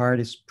normal heart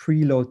is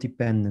preload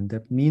dependent.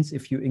 That means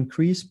if you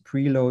increase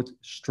preload,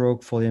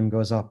 stroke volume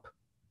goes up.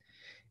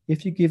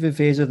 If you give a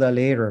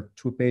vasodilator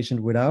to a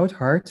patient without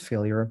heart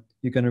failure,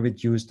 you're going to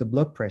reduce the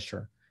blood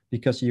pressure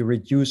because you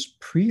reduce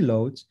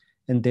preload,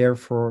 and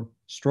therefore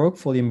stroke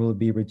volume will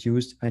be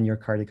reduced and your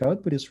cardiac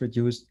output is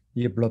reduced,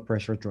 your blood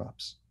pressure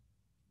drops.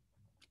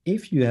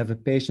 If you have a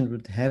patient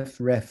with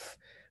HFrEF,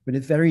 with a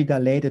very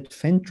dilated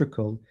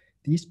ventricle,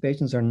 these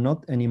patients are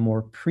not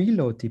anymore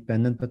preload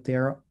dependent, but they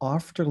are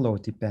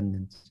afterload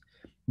dependent,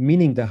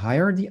 meaning the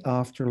higher the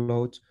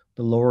afterload,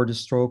 the lower the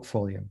stroke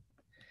volume.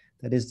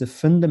 That is the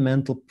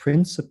fundamental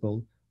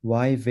principle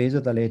why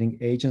vasodilating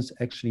agents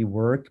actually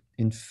work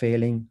in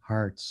failing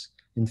hearts,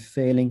 in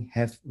failing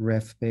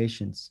HFrEF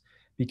patients.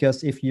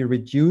 Because if you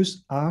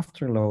reduce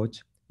afterload,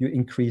 you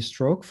increase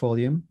stroke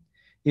volume.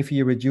 If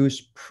you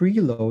reduce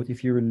preload,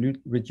 if you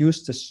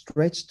reduce the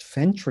stretched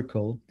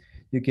ventricle,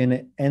 you're going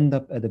to end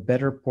up at a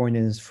better point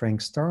in this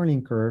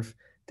Frank-Starling curve,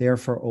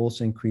 therefore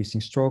also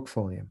increasing stroke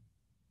volume.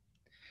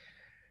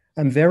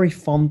 I'm very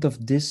fond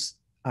of this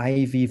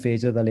IV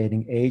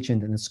vasodilating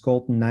agent, and it's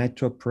called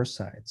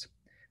nitroprusside.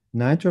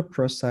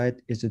 Nitroprusside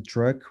is a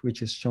drug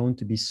which is shown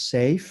to be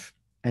safe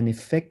and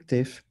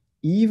effective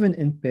even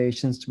in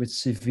patients with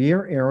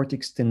severe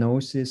aortic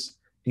stenosis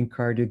in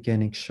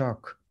cardiogenic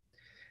shock.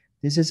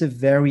 This is a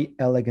very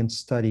elegant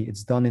study.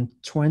 It's done in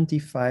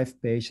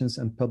 25 patients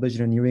and published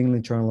in the New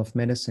England Journal of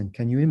Medicine.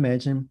 Can you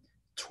imagine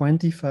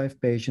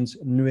 25 patients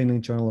in New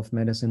England Journal of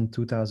Medicine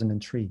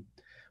 2003?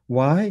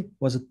 Why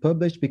was it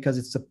published? Because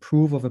it's a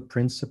proof of a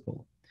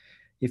principle.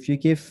 If you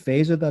give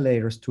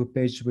vasodilators to a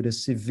patient with a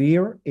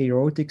severe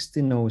aortic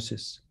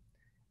stenosis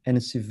and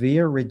a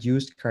severe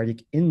reduced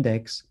cardiac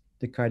index,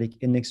 the cardiac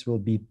index will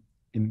be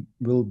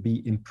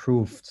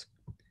improved.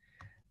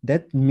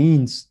 That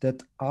means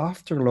that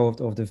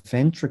afterload of the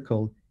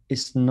ventricle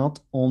is not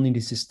only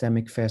the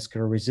systemic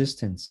vascular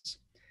resistance.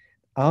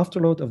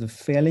 Afterload of the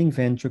failing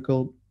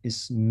ventricle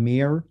is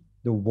mere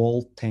the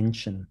wall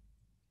tension.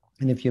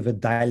 And if you have a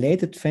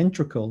dilated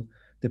ventricle,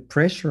 the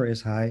pressure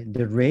is high,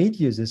 the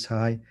radius is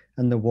high,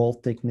 and the wall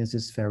thickness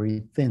is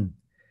very thin.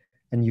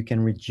 And you can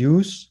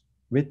reduce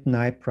with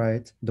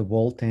nipride the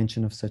wall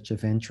tension of such a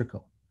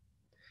ventricle.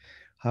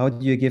 How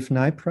do you give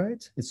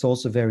nipride? It's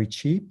also very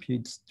cheap.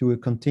 You do a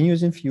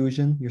continuous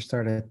infusion. You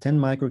start at 10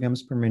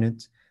 micrograms per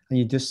minute, and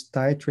you just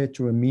titrate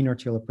to a mean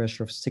arterial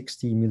pressure of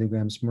 60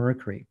 milligrams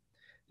mercury.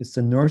 It's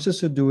the nurses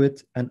who do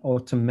it, and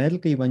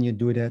automatically when you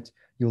do that,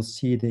 you'll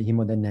see the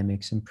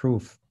hemodynamics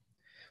improve.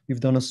 We've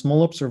done a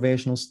small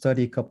observational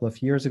study a couple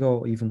of years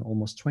ago, even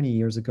almost 20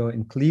 years ago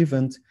in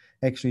Cleveland,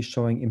 actually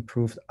showing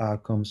improved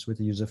outcomes with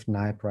the use of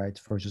nipride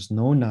versus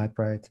no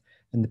nipride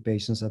in the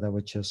patients that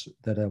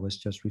I was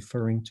just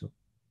referring to.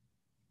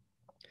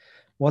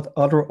 What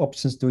other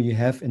options do you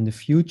have in the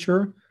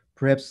future?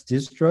 Perhaps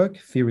this drug,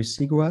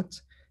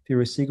 vericiguat.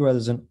 Vericiguat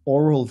is an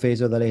oral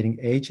vasodilating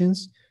agent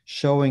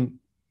shown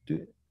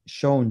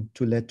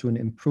to lead to an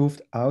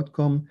improved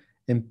outcome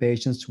in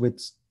patients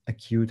with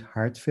acute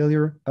heart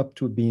failure up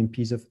to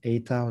BNPs of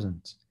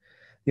 8,000.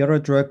 The other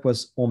drug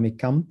was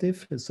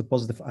omecamtiv. It's a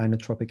positive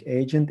inotropic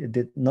agent. It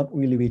did not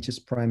really reach its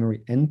primary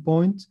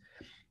endpoint,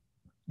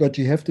 but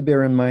you have to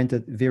bear in mind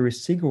that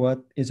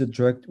vericiguat is a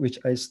drug which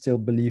I still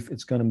believe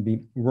it's going to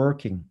be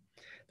working.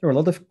 There are a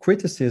lot of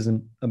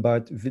criticism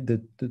about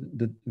the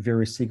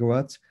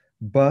vericiguat,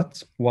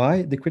 but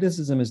why? The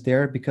criticism is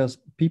there because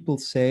people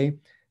say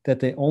that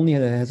they only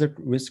had a hazard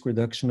risk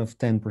reduction of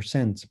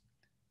 10%.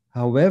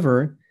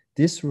 However,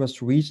 this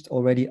was reached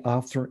already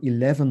after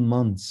 11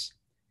 months.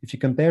 If you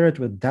compare it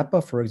with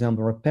DAPA, for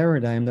example, or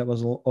Paradigm, that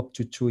was up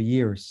to 2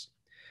 years.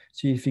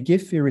 So if you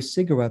give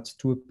vericiguat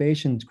to a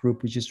patient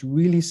group which is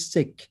really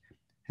sick,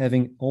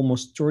 having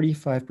almost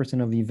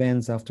 35% of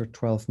events after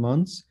 12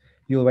 months,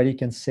 you already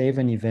can save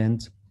an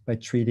event by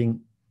treating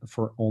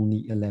for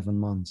only 11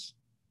 months.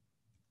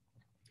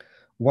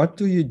 What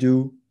do you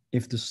do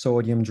if the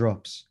sodium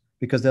drops?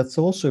 Because that's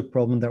also a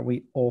problem that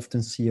we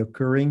often see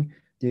occurring,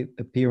 the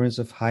appearance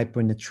of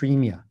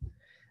hyponatremia.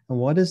 And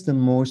what is the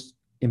most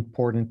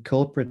important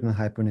culprit in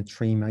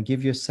hyponatremia? I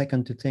give you a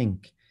second to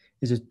think.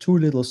 Is it too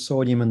little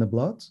sodium in the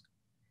blood?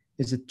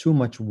 Is it too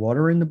much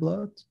water in the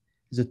blood?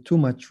 Is it too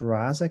much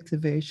RAS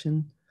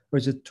activation? Or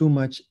is it too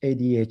much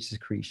ADH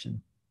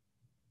secretion?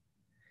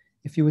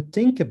 If you would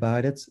think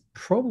about it,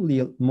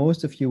 probably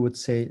most of you would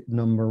say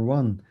number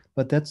one,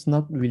 but that's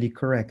not really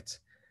correct.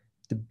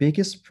 The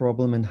biggest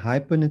problem in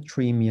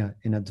hyponatremia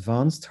in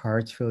advanced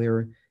heart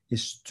failure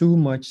is too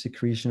much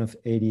secretion of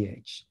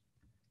ADH.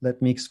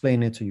 Let me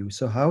explain it to you.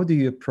 So how do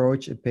you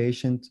approach a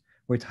patient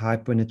with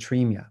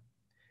hyponatremia?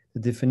 The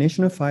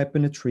definition of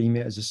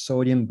hyponatremia is a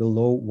sodium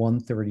below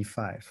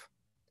 135.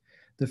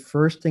 The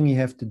first thing you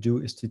have to do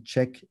is to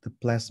check the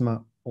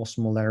plasma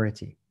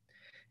osmolarity.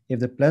 If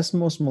the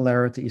plasma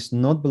osmolarity is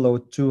not below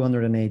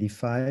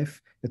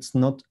 285, it's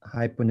not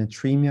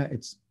hyponatremia,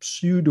 it's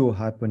pseudo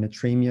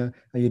hyponatremia,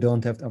 and you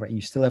don't have to,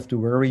 you still have to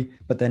worry,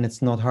 but then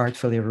it's not heart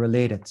failure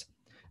related.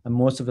 And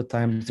most of the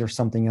time there's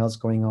something else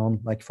going on,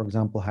 like for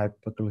example,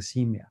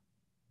 hypoglycemia.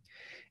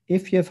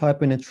 If you have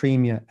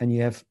hyponatremia and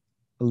you have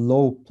a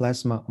low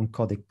plasma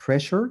oncotic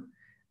pressure,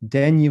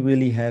 then you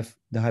really have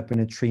the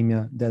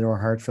hyponatremia that our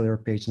heart failure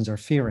patients are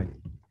fearing.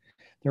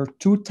 There are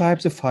two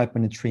types of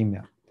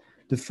hyponatremia.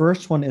 The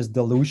first one is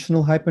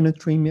dilutional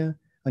hyponatremia,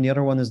 and the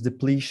other one is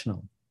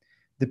depletional.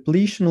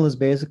 Depletional is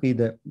basically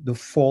the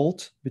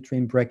fault,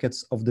 between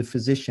brackets, of the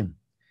physician,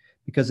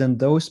 because in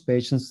those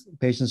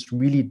patients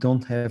really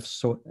don't have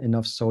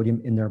enough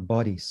sodium in their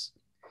bodies.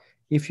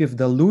 If you have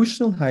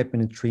dilutional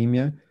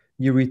hyponatremia,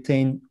 you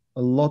retain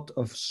a lot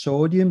of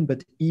sodium,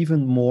 but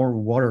even more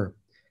water.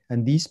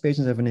 And these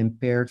patients have an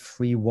impaired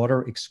free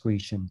water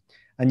excretion.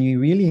 And you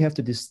really have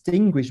to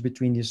distinguish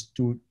between these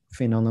two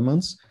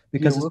phenomena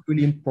because it's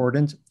really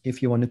important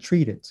if you want to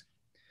treat it.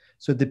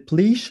 So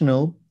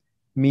depletional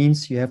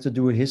means you have to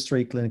do a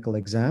history clinical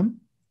exam.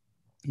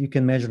 You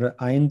can measure the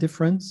ion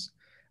difference,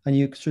 and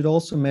you should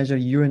also measure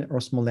urine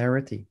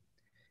osmolarity.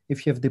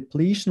 If you have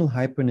depletional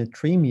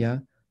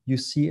hyponatremia, you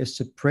see a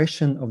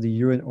suppression of the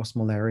urine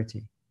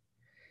osmolarity.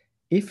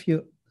 If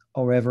you,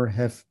 however,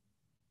 have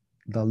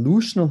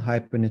dilutional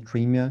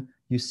hyponatremia,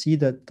 you see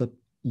that the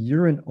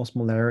urine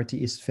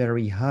osmolarity is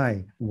very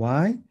high.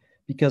 Why?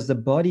 Because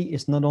the body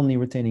is not only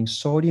retaining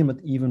sodium, but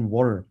even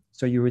water.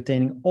 So you're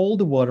retaining all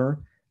the water,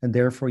 and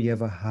therefore you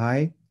have a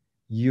high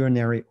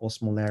urinary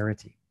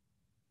osmolarity.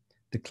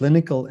 The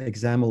clinical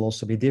exam will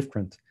also be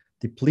different.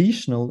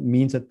 Depletional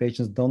means that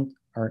patients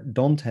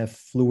don't have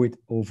fluid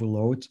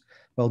overload,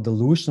 while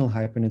dilutional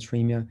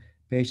hyponatremia,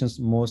 patients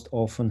most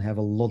often have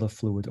a lot of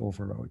fluid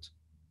overload.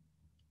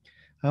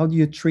 How do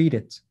you treat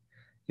it?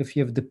 If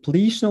you have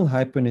depletional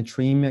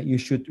hyponatremia, you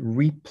should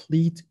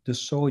replete the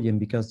sodium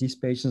because these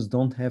patients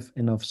don't have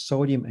enough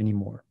sodium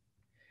anymore.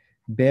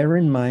 Bear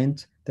in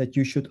mind that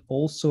you should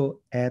also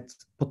add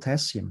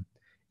potassium.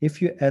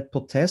 If you add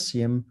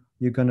potassium,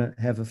 you're going to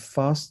have a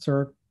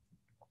faster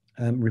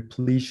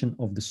repletion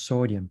of the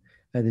sodium.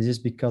 And this is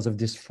because of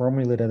this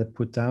formula that I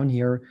put down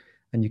here,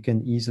 and you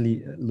can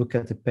easily look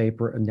at the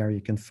paper, and there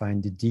you can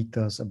find the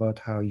details about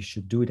how you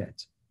should do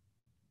that.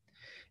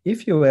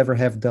 If you ever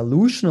have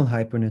dilutional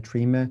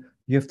hyponatremia,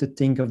 you have to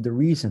think of the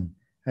reason.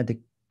 And the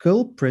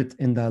culprit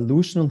in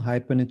dilutional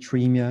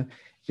hyponatremia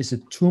is a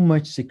too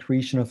much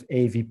secretion of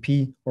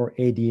AVP or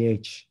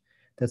ADH.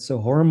 That's a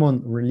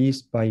hormone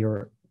released by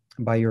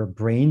your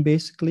brain,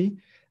 basically,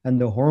 and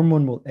the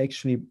hormone will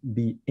actually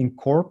be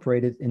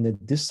incorporated in the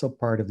distal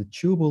part of the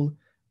tubule,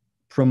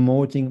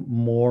 promoting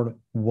more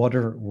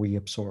water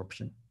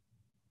reabsorption.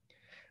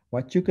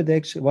 What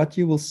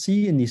you will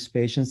see in these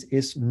patients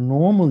is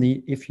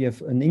normally, if you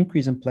have an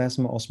increase in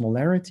plasma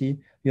osmolarity,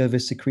 you have a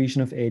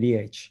secretion of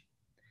ADH.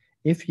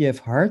 If you have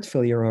heart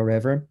failure,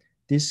 however,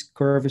 this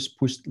curve is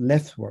pushed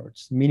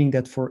leftwards, meaning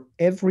that for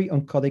every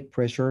oncotic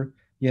pressure,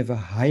 you have a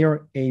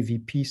higher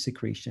AVP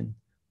secretion,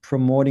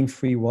 promoting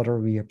free water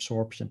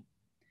reabsorption.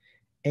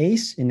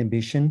 ACE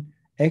inhibition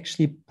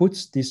actually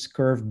puts this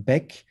curve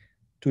back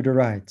to the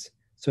right.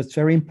 So it's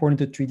very important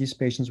to treat these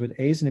patients with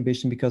ACE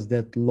inhibition because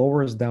that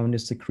lowers down the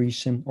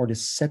secretion or the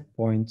set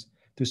point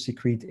to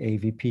secrete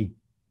AVP.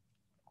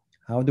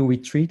 How do we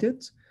treat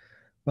it?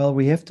 Well,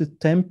 we have to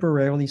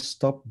temporarily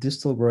stop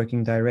distal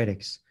working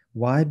diuretics.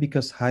 Why?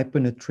 Because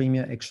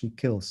hyponatremia actually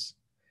kills.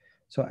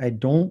 So I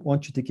don't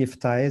want you to give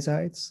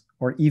thiazides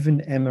or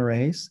even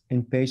MRAs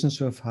in patients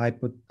who have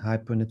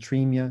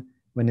hyponatremia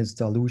when it's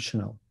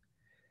dilutional.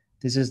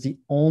 This is the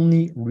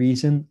only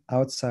reason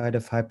outside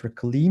of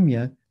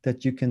hyperkalemia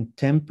that you can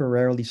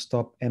temporarily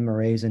stop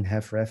MRAs in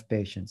HFrEF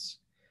patients.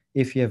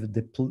 If you have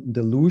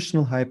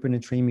delusional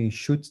hyponatremia, you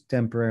should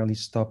temporarily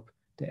stop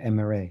the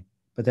MRA,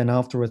 but then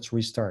afterwards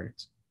restart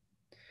it.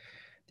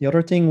 The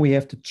other thing we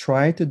have to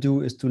try to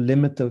do is to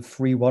limit the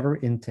free water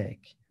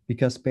intake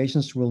because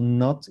patients will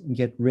not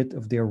get rid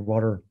of their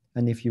water.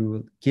 And if you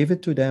will give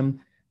it to them,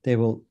 they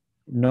will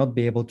not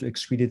be able to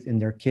excrete it in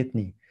their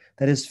kidney.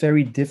 That is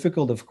very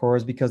difficult, of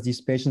course, because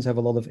these patients have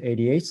a lot of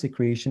ADH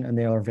secretion and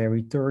they are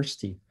very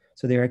thirsty.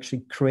 So they're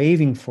actually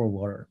craving for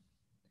water.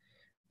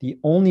 The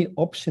only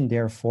option,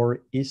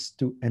 therefore, is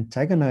to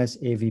antagonize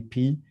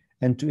AVP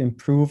and to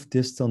improve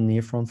distal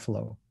nephron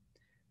flow.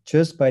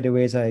 Just by the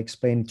way, as I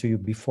explained to you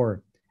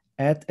before,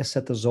 add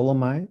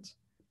acetazolamide,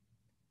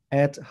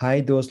 add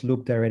high-dose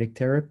loop diuretic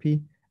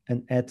therapy,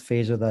 and add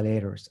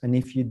vasodilators. And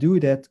if you do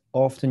that,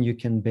 often you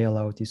can bail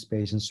out these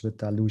patients with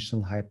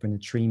dilutional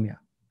hyponatremia.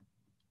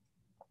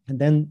 And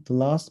then the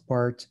last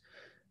part,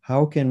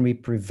 how can we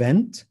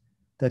prevent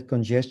that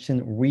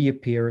congestion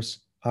reappears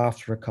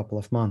after a couple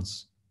of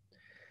months?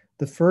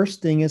 The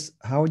first thing is,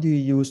 how do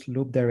you use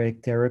loop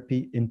diuretic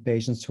therapy in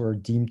patients who are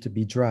deemed to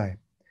be dry?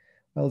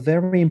 Well,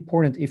 very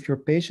important, if your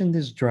patient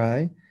is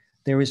dry,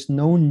 there is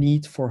no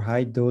need for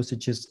high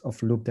dosages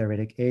of loop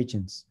diuretic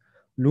agents.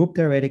 Loop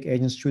diuretic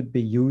agents should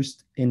be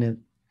used in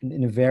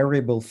a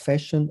variable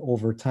fashion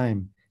over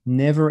time,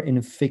 never in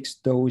a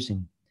fixed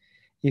dosing.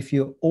 If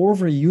you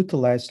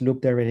overutilize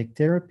loop diuretic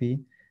therapy,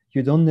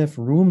 you don't have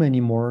room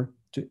anymore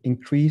to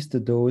increase the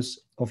dose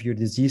of your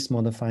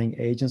disease-modifying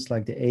agents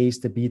like the ACE,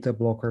 the beta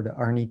blocker, the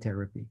ARNI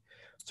therapy.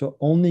 So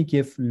only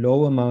give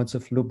low amounts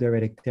of loop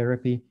diuretic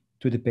therapy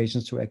to the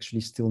patients who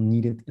actually still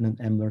need it in an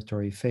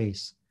ambulatory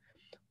phase.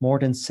 More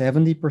than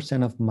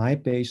 70% of my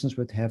patients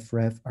with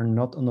HFrEF are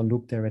not on a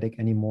loop diuretic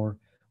anymore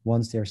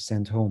once they're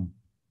sent home.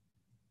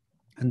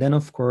 And then,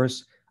 of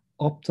course,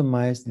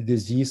 optimize the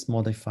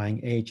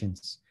disease-modifying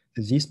agents.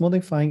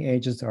 Disease-modifying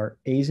agents are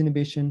ACE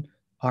inhibition,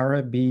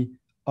 RAB,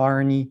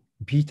 ARNI,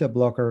 beta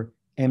blocker,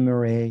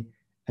 MRA,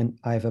 and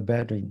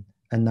ivabradine,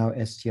 and now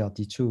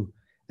SGLT2.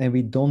 And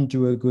we don't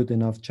do a good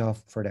enough job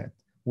for that.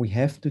 We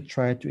have to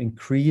try to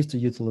increase the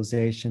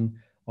utilization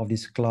of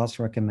these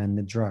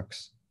class-recommended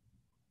drugs.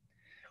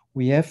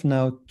 We have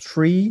now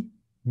 3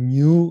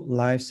 new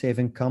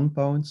life-saving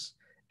compounds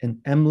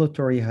in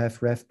ambulatory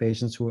HFrEF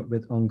patients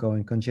with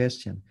ongoing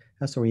congestion.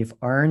 And so we have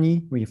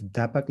ARNI, we have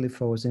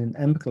dapagliflozin, and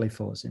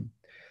empagliflozin.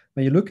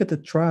 When you look at the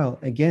trial,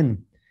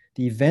 again,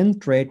 the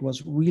event rate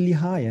was really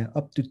high,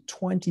 up to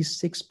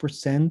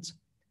 26%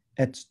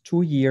 at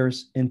 2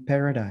 years in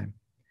Paradigm.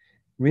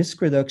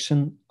 risk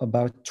reduction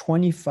about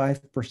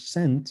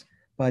 25%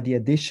 by the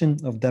addition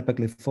of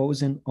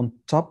dapagliflozin on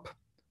top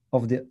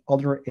of the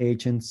other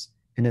agents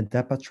in a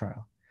DAPA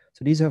trial.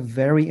 So these are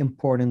very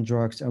important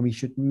drugs, and we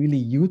should really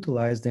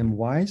utilize them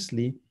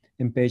wisely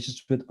in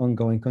patients with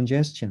ongoing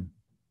congestion.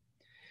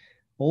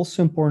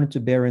 Also important to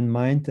bear in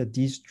mind that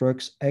these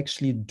drugs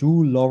actually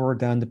do lower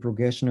down the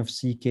progression of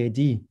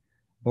CKD.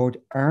 Both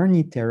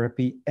ARNI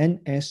therapy and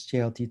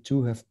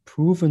SGLT2 have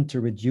proven to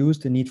reduce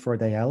the need for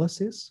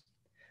dialysis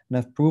and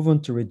have proven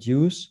to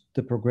reduce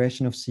the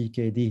progression of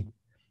CKD,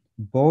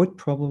 both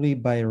probably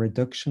by a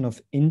reduction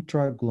of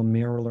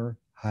intraglomerular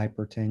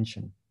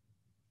hypertension.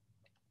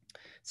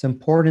 It's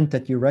important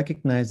that you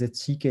recognize that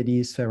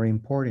CKD is very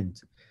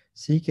important.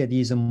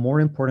 CKD is a more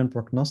important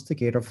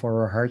prognosticator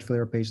for our heart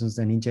failure patients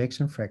than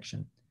ejection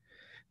fraction.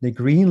 The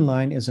green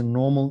line is a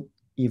normal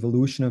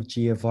evolution of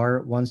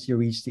GFR once you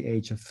reach the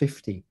age of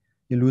 50.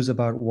 You lose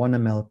about 1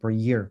 ml per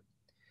year.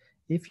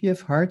 If you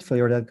have heart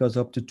failure, that goes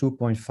up to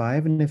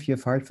 2.5, and if you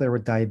have heart failure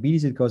with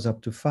diabetes, it goes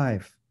up to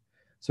 5.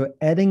 So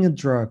adding a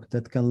drug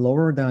that can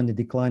lower down the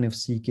decline of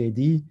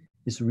CKD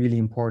is really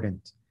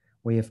important.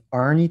 We have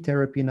ARNI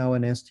therapy now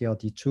in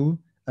SGLT2,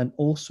 and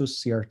also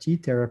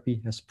CRT therapy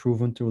has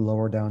proven to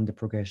lower down the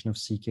progression of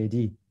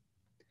CKD.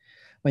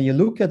 When you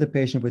look at a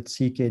patient with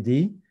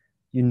CKD,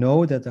 you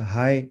know that a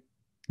high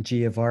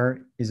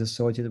GFR is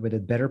associated with a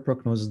better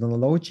prognosis than a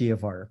low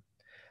GFR.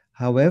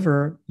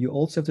 However, you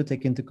also have to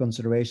take into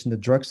consideration the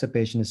drugs the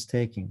patient is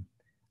taking.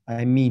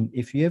 I mean,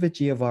 if you have a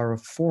GFR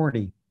of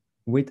 40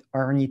 with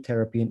ARNI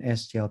therapy and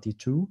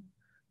SGLT2,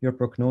 your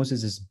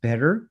prognosis is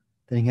better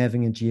than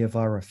having a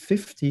GFR of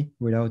 50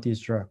 without these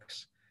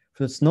drugs.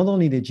 So it's not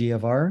only the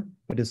GFR,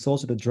 but it's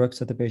also the drugs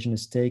that the patient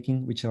is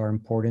taking, which are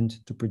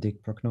important to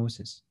predict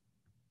prognosis.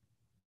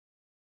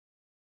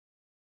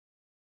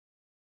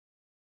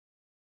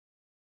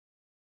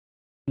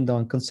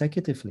 Done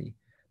consecutively.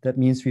 That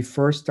means we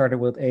first started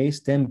with ACE,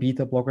 then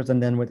beta blockers,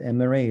 and then with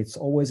MRA. It's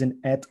always an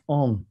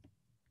add-on.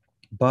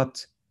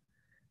 But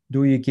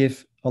do you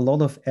give a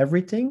lot of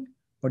everything,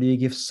 or do you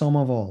give some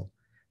of all?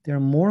 There are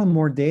more and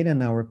more data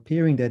now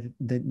appearing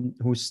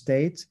who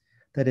state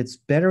that it's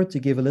better to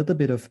give a little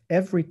bit of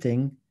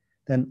everything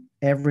than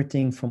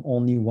everything from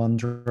only one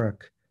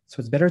drug.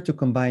 So it's better to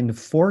combine the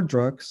 4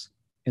 drugs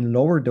in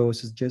lower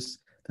dosages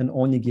than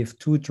only give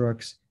 2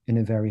 drugs in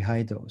a very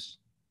high dose.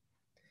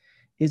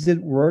 Is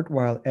it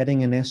worthwhile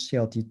adding an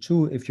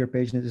SGLT2 if your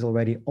patient is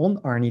already on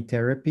ARNI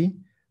therapy?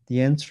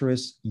 The answer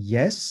is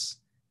yes,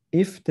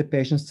 if the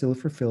patient still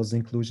fulfills the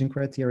inclusion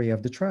criteria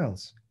of the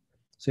trials.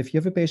 So if you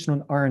have a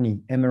patient on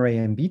ARNI,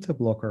 MRA, and beta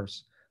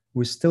blockers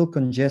who is still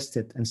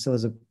congested and still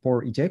has a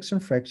poor ejection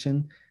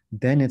fraction,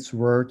 then it's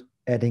worth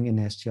adding an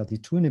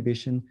SGLT2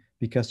 inhibition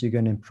because you're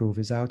going to improve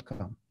his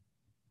outcome.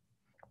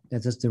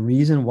 That is the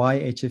reason why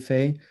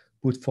HFA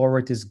put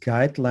forward this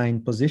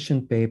guideline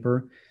position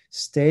paper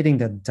stating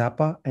that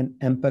DAPA and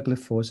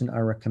empagliflozin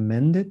are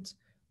recommended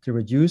to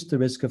reduce the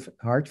risk of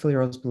heart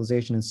failure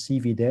hospitalization and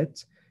CV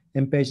death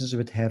in patients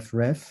with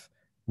HFrEF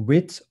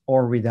with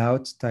or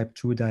without type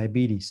 2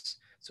 diabetes.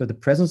 So the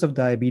presence of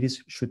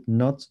diabetes should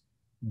not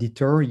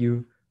deter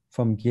you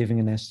from giving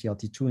an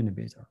SGLT2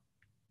 inhibitor.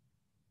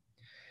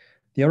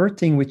 The other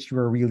thing which you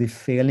are really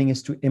failing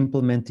is to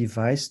implement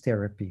device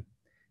therapy.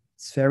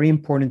 It's very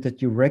important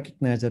that you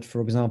recognize that, for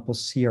example,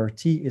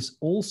 CRT is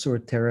also a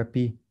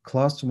therapy,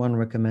 class 1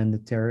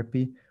 recommended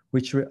therapy,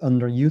 which we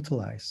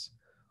underutilize.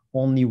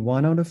 Only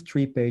 1 out of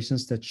 3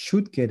 patients that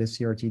should get a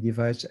CRT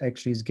device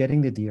actually is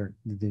getting the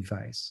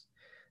device.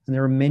 And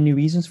there are many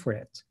reasons for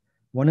it.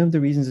 One of the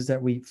reasons is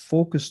that we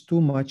focus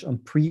too much on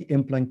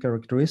pre-implant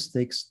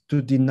characteristics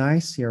to deny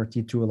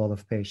CRT to a lot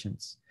of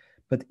patients.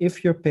 But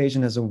if your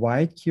patient has a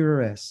wide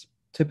QRS,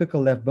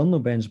 typical left bundle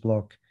bench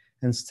block,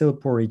 and still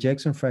poor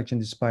ejection fraction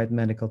despite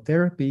medical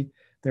therapy,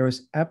 there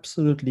is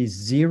absolutely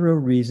 0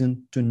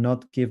 reason to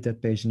not give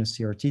that patient a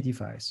CRT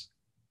device.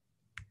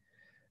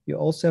 You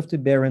also have to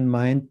bear in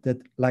mind that,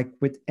 like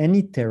with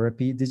any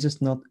therapy, this is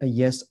not a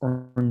yes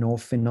or no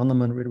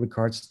phenomenon with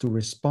regards to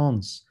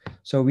response.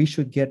 So we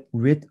should get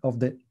rid of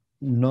the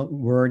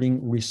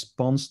wording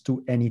response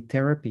to any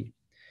therapy.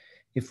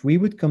 If we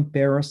would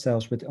compare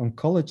ourselves with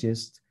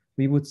oncologists,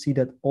 we would see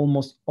that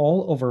almost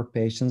all of our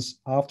patients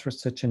after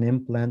such an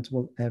implant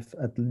will have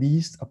at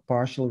least a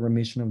partial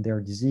remission of their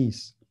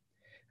disease.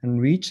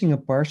 And reaching a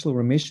partial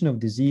remission of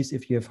disease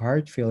if you have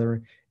heart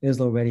failure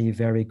is already a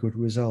very good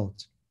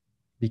result,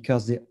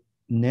 because the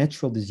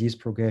natural disease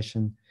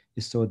progression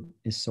is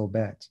so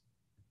bad.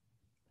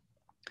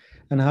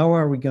 And how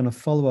are we going to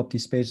follow up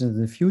these patients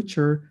in the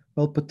future?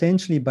 Well,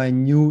 potentially by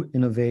new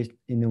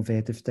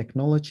innovative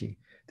technology.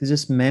 This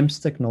is MEMS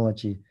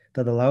technology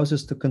that allows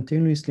us to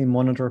continuously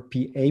monitor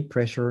PA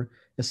pressure,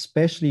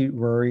 especially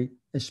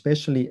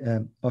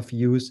of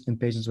use in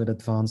patients with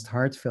advanced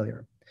heart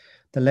failure.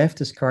 The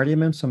left is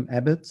CardioMEMS from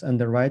Abbott, and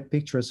the right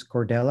picture is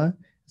Cordella.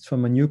 It's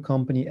from a new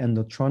company,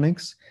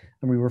 Endotronics,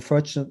 and we were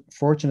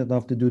fortunate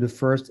enough to do the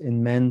first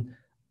in-men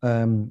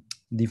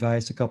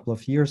device a couple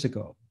of years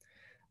ago.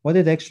 What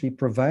it actually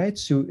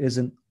provides you is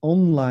an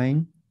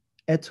online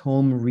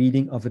at-home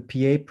reading of a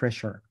PA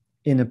pressure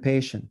in a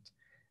patient,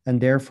 and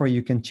therefore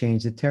you can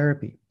change the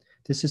therapy.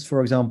 This is,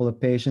 for example, a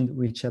patient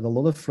which had a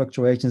lot of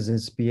fluctuations in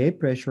his PA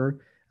pressure,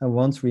 and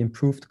once we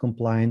improved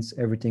compliance,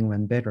 everything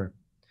went better.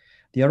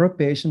 The other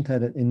patient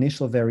had an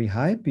initial very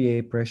high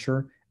PA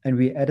pressure, and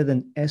we added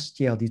an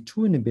SGLT2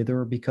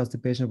 inhibitor because the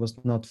patient was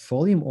not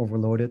volume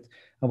overloaded,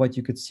 and what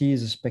you could see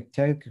is a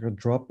spectacular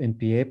drop in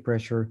PA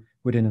pressure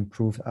with an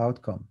improved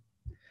outcome.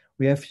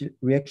 We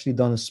actually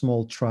done a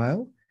small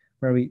trial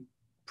where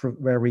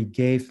we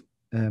gave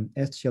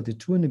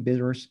SGLT2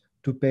 inhibitors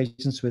to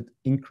patients with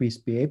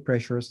increased PA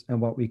pressures,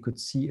 and what we could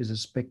see is a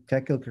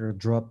spectacular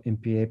drop in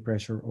PA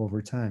pressure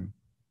over time.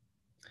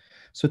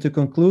 So to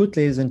conclude,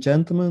 ladies and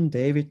gentlemen,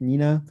 David,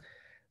 Nina,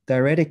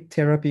 diuretic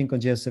therapy in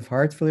congestive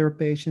heart failure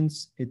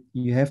patients,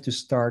 you have to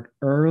start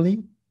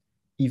early,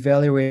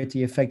 evaluate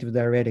the effect of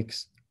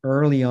diuretics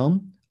early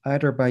on,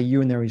 either by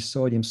urinary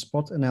sodium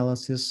spot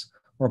analysis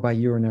or by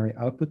urinary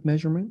output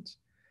measurement.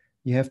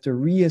 You have to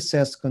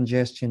reassess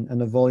congestion and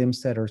the volume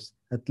setters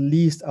at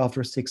least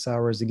after 6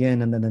 hours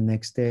again, and then the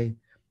next day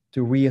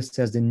to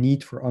reassess the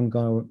need for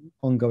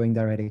ongoing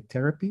diuretic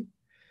therapy.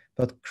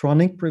 But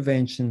chronic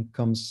prevention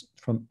comes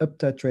from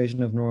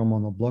up-titration of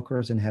neurohormonal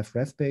blockers in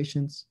HFrEF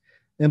patients,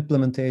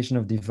 implementation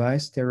of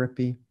device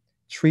therapy,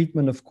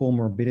 treatment of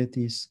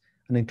comorbidities,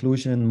 and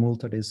inclusion in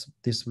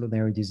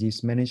multidisciplinary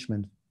disease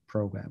management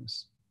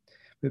programs.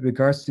 With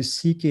regards to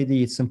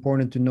CKD, it's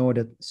important to know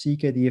that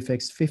CKD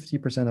affects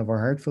 50% of our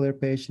heart failure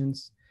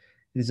patients.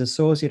 It is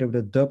associated with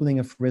a doubling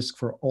of risk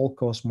for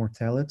all-cause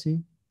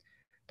mortality,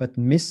 but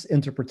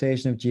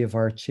misinterpretation of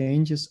GFR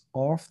changes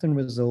often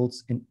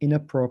results in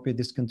inappropriate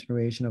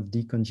discontinuation of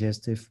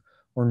decongestive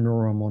or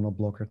neurohormonal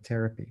blocker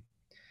therapy.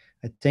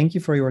 I thank you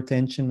for your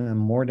attention, and I'm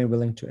more than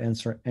willing to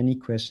answer any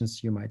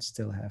questions you might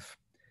still have.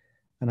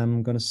 And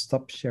I'm going to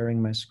stop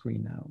sharing my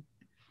screen now.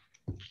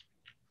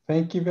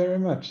 Thank you very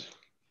much.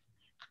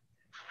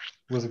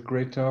 It was a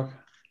great talk.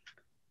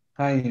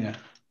 Hi, Nina.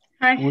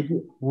 Hi.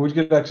 Would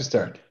you like to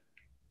start?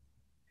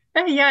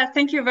 Yeah,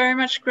 thank you very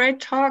much. Great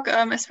talk.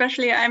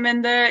 Especially I'm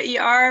in the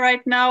ER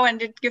right now,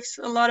 and it gives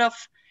a lot of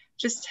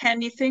just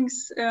handy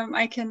things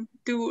I can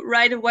do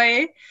right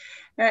away.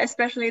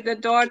 Especially the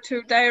door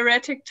to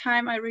diuretic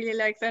time. I really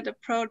like that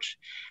approach.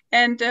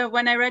 And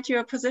when I read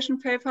your position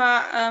paper,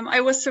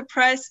 I was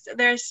surprised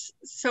there's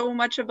so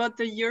much about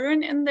the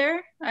urine in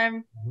there.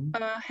 I'm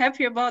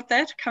happy about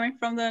that, coming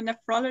from the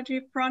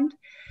nephrology front.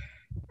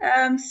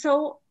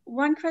 So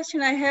one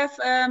question I have,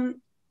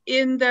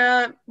 in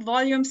the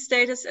volume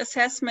status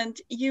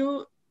assessment,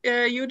 you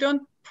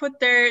don't put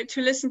there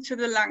to listen to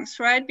the lungs,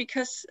 right?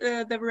 Because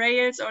the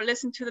rails or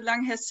listen to the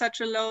lung has such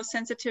a low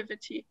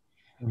sensitivity.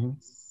 Mm-hmm.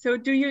 So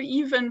do you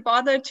even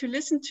bother to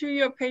listen to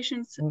your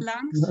patient's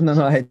lungs?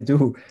 No, I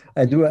do.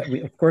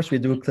 Of course, we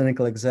do a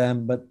clinical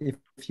exam, but if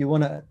you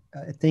want to,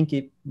 I think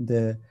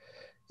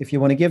if you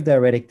want to give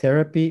diuretic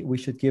therapy, we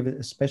should give it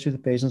especially to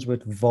patients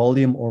with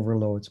volume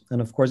overload.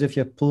 And of course, if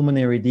you have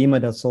pulmonary edema,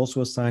 that's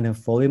also a sign of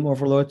volume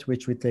overload,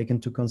 which we take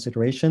into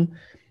consideration.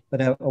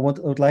 But I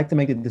would like to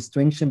make a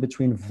distinction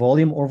between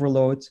volume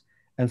overload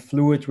and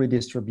fluid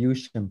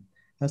redistribution.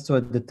 And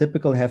so the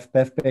typical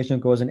HFpEF patient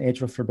goes in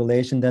atrial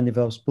fibrillation, then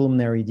develops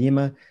pulmonary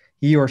edema.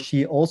 He or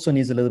she also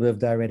needs a little bit of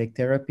diuretic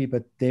therapy,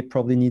 but they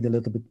probably need a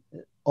little bit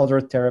other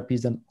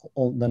therapies than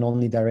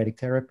only diuretic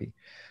therapy.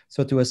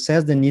 So to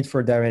assess the need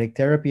for diuretic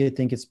therapy, I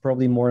think it's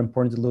probably more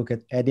important to look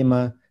at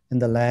edema in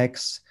the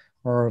legs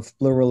or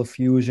pleural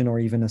effusion or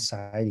even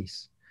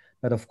ascites.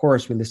 But of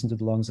course, we listen to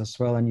the lungs as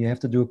well, and you have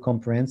to do a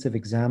comprehensive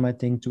exam, I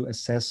think, to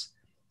assess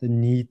the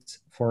need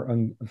for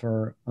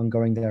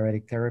ongoing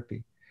diuretic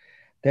therapy.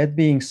 That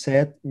being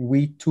said,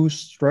 we too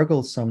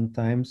struggle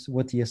sometimes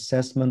with the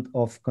assessment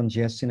of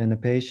congestion in a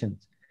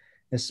patient,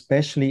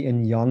 especially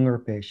in younger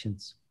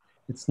patients.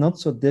 It's not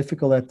so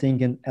difficult, I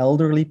think, in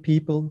elderly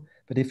people,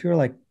 but if you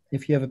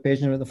have a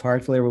patient with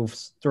heart failure of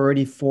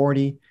 30,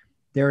 40,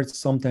 there it's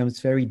sometimes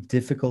very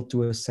difficult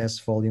to assess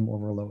volume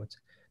overload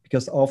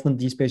because often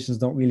these patients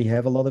don't really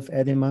have a lot of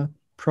edema,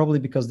 probably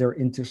because their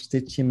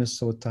interstitium is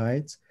so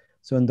tight.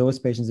 So in those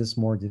patients, it's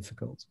more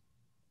difficult.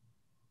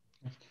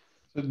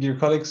 So, dear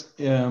colleagues,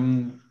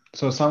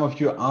 so some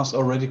of you asked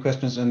already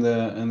questions in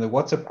the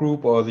WhatsApp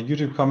group or the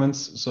YouTube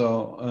comments.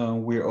 So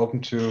we're open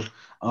to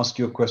ask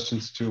your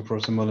questions to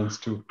Professor Mullens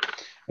too.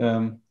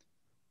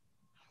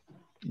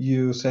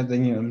 You said that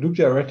loop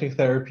diuretic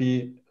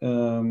therapy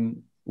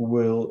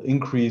will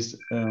increase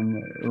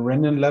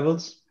renin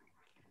levels.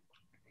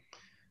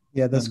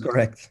 Yeah, that's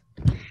correct.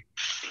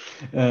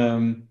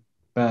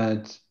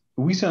 But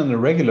we see on a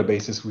regular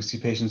basis, we see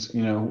patients,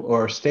 who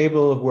are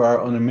stable, who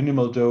are on a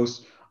minimal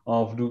dose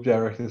of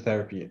loop-directed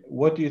therapy.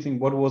 What do you think?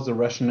 What was the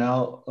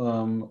rationale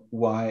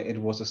why it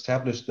was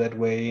established that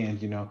way,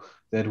 and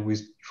that we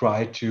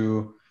try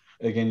to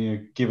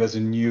again give us a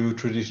new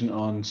tradition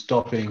on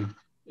stopping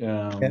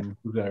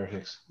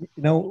loop-directics?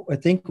 I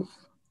think,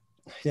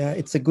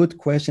 it's a good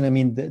question. I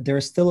mean,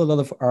 there's still a lot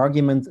of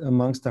argument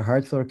amongst the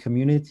heart failure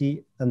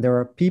community, and there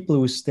are people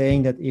who are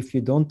saying that if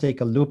you don't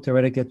take a loop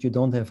diuretic, that you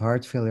don't have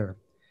heart failure.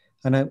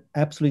 And I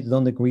absolutely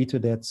don't agree to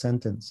that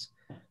sentence.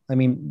 I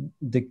mean,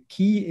 the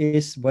key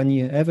is when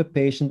you have a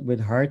patient with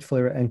heart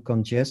failure and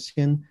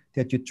congestion,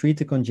 that you treat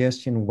the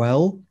congestion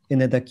well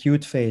in an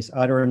acute phase,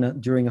 either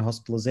during a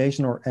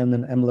hospitalization or in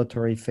an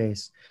ambulatory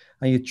phase.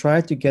 And you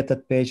try to get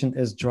that patient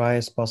as dry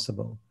as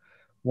possible.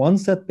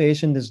 Once that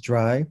patient is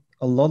dry,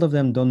 a lot of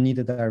them don't need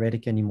a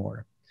diuretic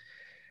anymore.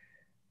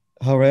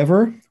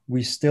 However,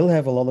 we still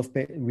have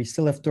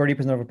 30%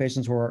 of our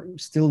patients who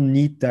still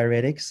need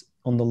diuretics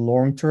on the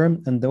long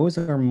term. And those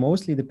are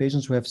mostly the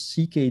patients who have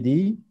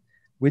CKD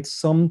with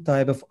some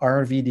type of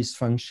RV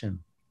dysfunction.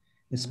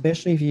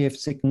 Especially if you have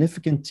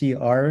significant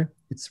TR,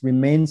 it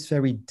remains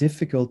very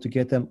difficult to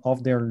get them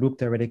off their loop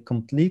diuretic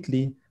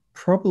completely,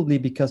 probably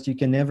because you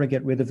can never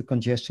get rid of the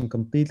congestion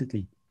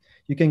completely.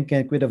 You can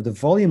get rid of the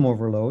volume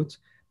overload,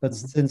 but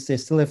since they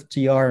still have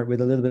TR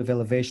with a little bit of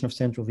elevation of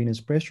central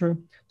venous pressure,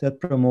 that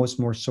promotes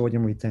more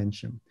sodium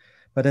retention.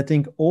 But I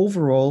think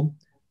overall,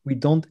 we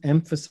don't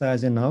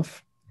emphasize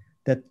enough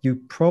that you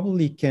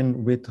probably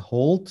can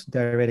withhold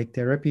diuretic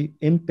therapy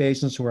in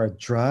patients who are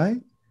dry,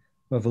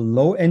 who have a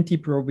low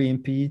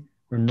NT-proBNP,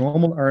 or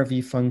normal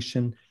RV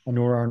function, and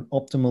who are on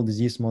optimal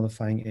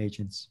disease-modifying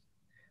agents.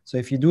 So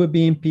if you do a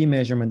BNP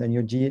measurement and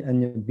your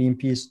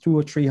BNP is 200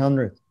 or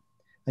 300,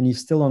 and you're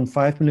still on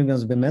 5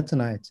 milligrams of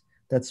bumetanide,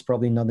 that's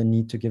probably not a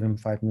need to give him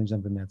 5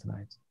 milligrams of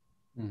bumetanide.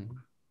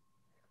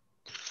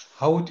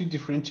 How would you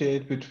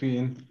differentiate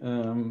between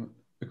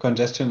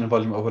congestion and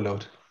volume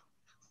overload?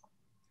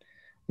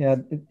 Yeah,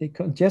 the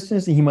congestion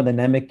is a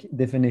hemodynamic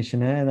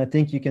definition, and I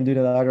think you can do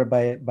that either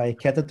by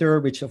catheter,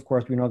 which of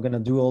course we're not going to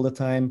do all the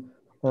time,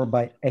 or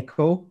by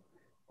echo,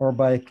 or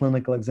by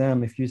clinical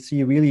exam. If you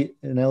see really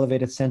an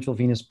elevated central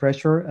venous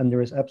pressure and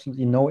there is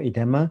absolutely no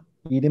edema,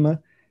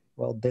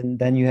 well,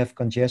 then you have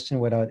congestion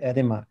without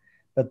edema.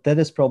 But that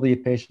is probably a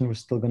patient who's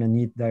still going to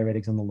need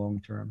diuretics in the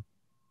long term.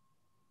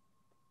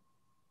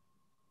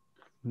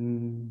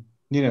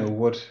 Nina,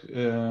 what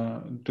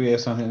do you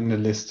have something in the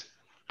list?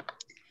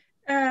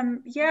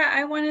 Yeah,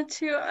 I wanted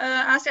to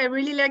ask, I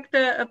really like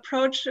the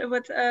approach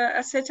with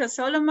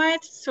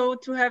acetazolamide. So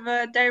to have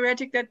a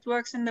diuretic that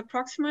works in the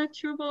proximal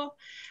tubule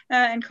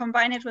and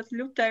combine it with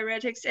loop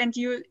diuretics. And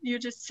you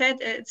just said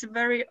it's a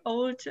very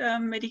old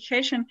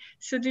medication.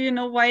 So do you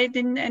know why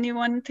didn't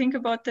anyone think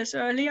about this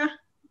earlier?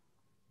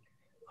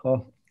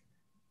 Oh,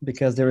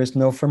 because there is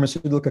no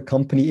pharmaceutical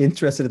company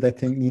interested, I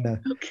think, Nina.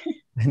 Okay.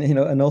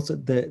 And also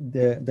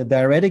the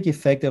diuretic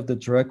effect of the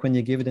drug when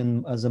you give it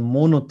in as a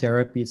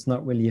monotherapy, it's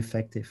not really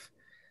effective.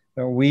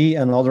 But we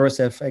and others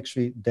have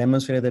actually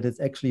demonstrated that it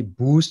actually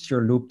boosts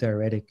your loop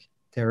diuretic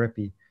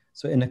therapy.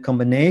 So in a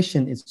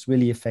combination, it's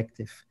really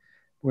effective.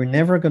 We're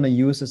never going to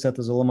use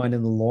acetazolamide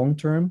in the long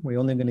term. We're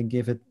only going to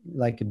give it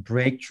like a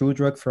breakthrough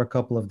drug for a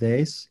couple of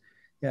days.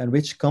 Yeah, and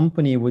which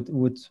company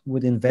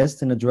would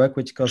invest in a drug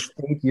which costs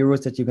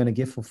 €8 that you're going to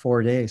give for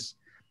 4 days?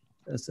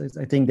 So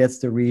I think that's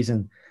the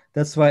reason.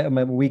 That's why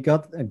we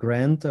got a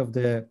grant of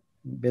the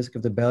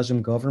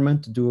Belgian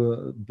government to do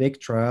a big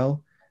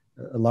trial,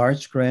 a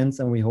large grant,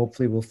 and we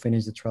hopefully will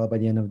finish the trial by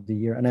the end of the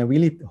year. And I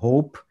really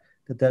hope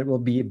that will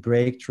be a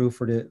breakthrough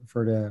for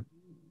the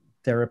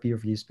therapy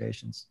of these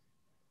patients.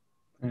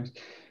 Nice.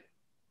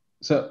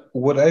 So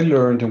what I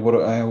learned and what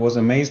I was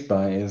amazed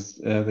by is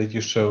that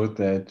you showed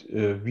that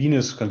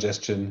venous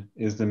congestion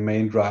is the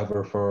main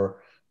driver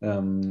for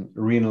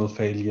renal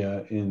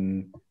failure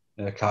in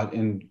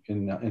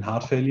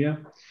heart failure,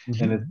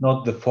 and it's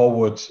not the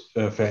forward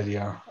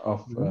failure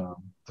of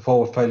the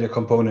forward failure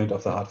component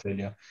of the heart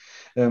failure.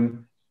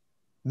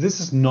 This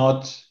is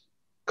not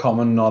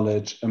common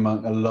knowledge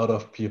among a lot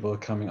of people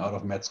coming out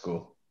of med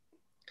school.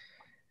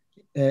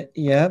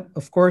 Yeah,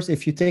 of course,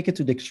 if you take it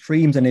to the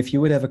extremes, and if you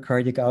would have a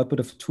cardiac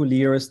output of 2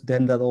 liters,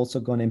 then that also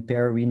going to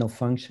impair renal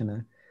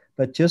function.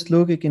 But just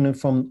looking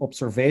from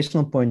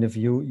observational point of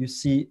view, you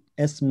see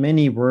as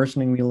many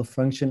worsening renal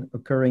function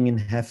occurring in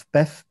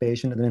HFpEF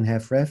patients than in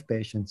HFrEF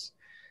patients.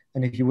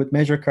 And if you would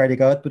measure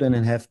cardiac output in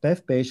a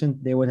HFpEF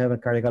patient, they would have a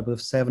cardiac output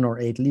of 7 or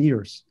 8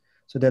 liters.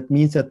 So that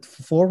means that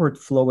forward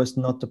flow is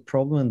not the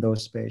problem in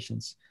those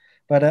patients.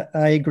 But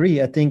I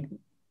agree. I think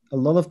a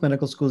lot of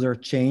medical schools are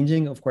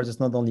changing. Of course, it's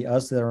not only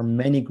us. There are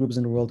many groups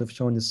in the world that have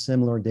shown this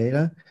similar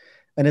data.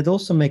 And it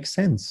also makes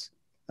sense.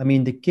 I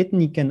mean, the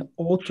kidney can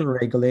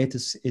auto-regulate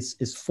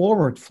its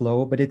forward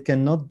flow, but it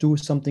cannot do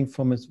something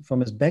from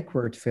its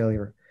backward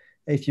failure.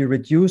 If you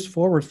reduce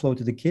forward flow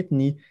to the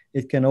kidney,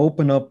 it can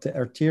open up the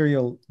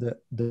arterial,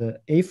 the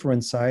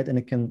afferent side, and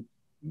it can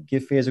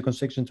give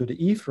vasoconstriction to the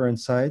efferent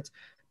side,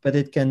 but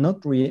it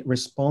cannot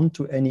respond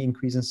to any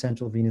increase in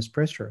central venous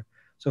pressure.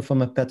 So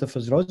from a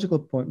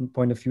pathophysiological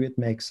point of view, it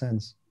makes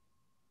sense.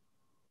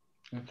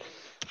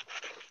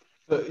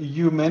 So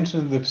you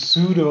mentioned the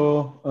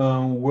pseudo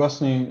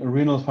worsening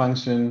renal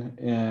function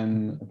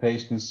in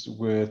patients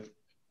with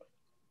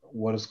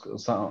what is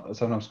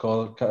sometimes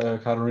called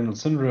cardiorenal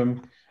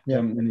syndrome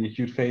in the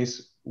acute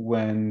phase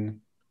when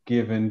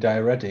given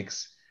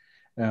diuretics.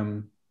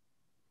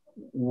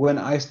 When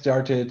I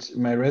started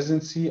my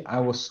residency, I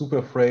was super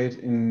afraid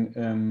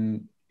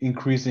in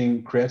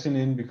increasing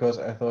creatinine because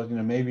I thought,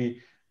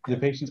 maybe the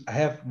patients, I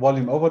have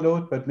volume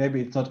overload, but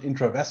maybe it's not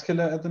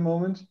intravascular at the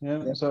moment.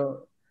 Yeah. Yeah.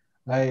 So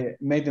I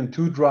made them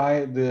too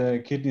dry,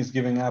 the kidney is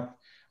giving up.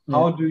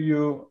 How do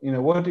you,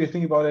 what do you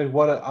think about it?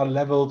 What are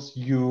levels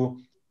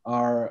you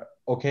are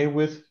okay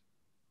with?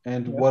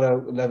 And what are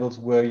levels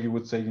where you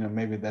would say,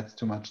 maybe that's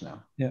too much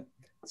now? Yeah,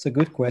 it's a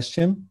good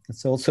question.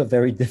 It's also a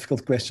very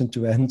difficult question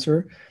to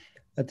answer.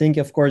 I think,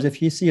 of course,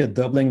 if you see a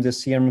doubling the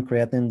serum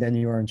creatinine, then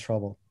you are in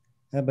trouble.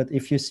 But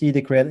if you see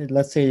the creatinine,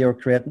 let's say your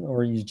creatinine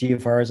or your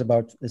GFR is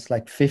it's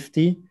like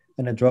 50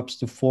 and it drops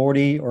to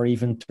 40 or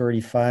even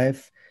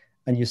 35,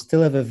 and you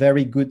still have a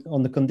very good,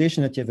 on the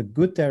condition that you have a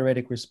good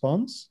diuretic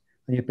response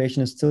and your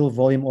patient is still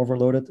volume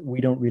overloaded,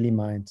 we don't really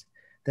mind.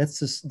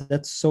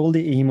 That's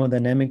solely a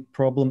hemodynamic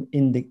problem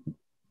in the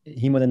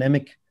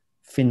hemodynamic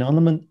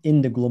phenomenon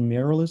in the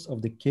glomerulus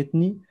of the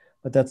kidney,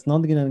 but that's not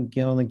going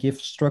to give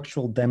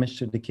structural damage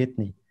to the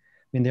kidney.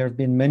 I mean, there have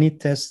been many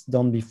tests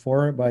done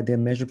before by they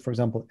measured, for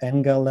example,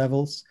 NGAL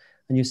levels,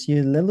 and you see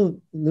a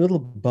little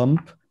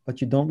bump,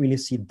 but you don't really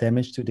see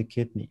damage to the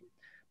kidney.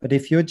 But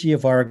if your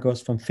GFR goes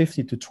from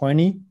 50 to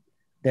 20,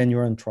 then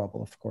you're in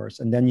trouble, of course,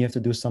 and then you have to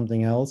do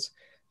something else.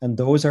 And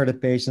those are the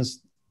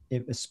patients,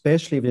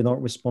 especially if they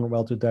don't respond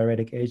well to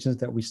diuretic agents,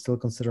 that we still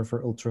consider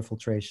for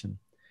ultrafiltration.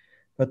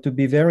 But to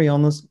be very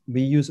honest,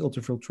 we use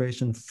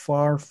ultrafiltration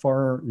far,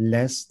 far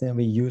less than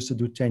we used to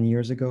do 10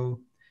 years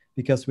ago,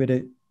 because with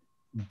a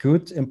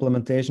good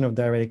implementation of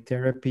diuretic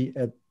therapy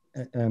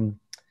and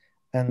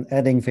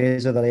adding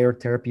vasodilator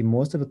therapy,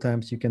 most of the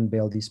times you can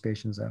bail these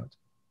patients out.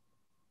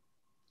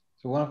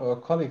 So one of our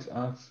colleagues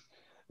asks,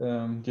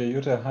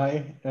 Jutta,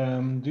 hi,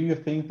 do you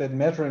think that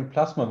measuring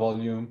plasma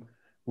volume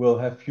will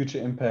have future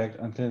impact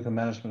on clinical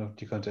management of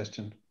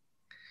decongestion?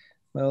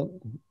 Well,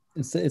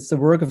 it's the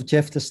work of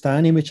Jeff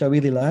Testani, which I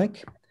really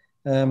like.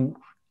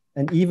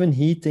 And even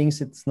he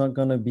thinks it's not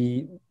going to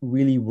be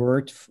really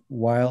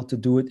worthwhile to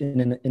do it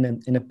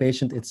in a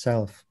patient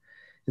itself.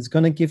 It's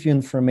going to give you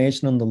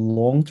information on the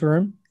long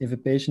term if a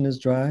patient is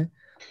dry,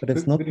 but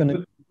it's not going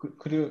to...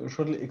 Could you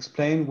shortly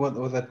explain what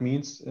that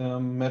means,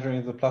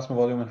 measuring the plasma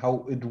volume and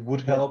how it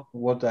would help,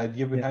 what the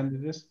idea behind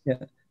it is? Yeah,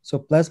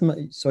 so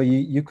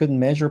you could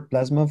measure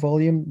plasma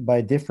volume by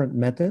different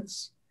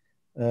methods.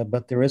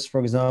 But there is,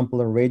 for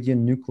example, a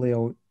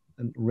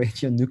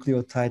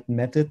radionucleotide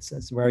method.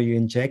 That's where you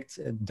inject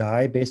a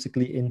dye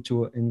basically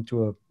into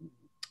a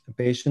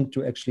patient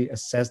to actually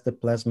assess the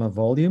plasma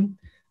volume,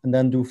 and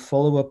then do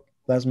follow-up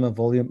plasma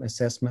volume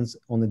assessments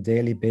on a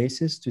daily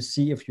basis to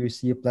see if you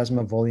see a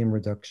plasma volume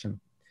reduction.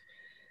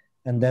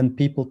 And then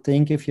people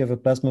think if you have a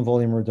plasma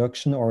volume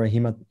reduction or a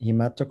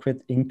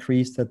hematocrit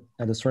increase, that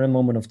at a certain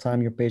moment of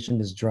time, your patient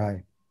is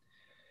dry.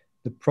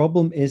 The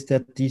problem is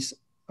that these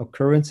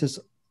occurrences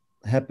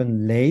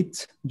happen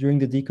late during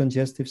the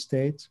decongestive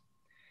state,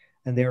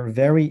 and they are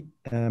very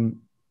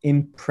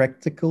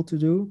impractical to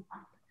do,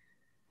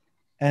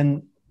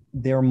 and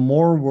they're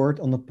more worked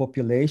on a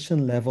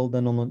population level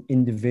than on an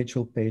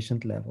individual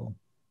patient level,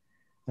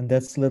 and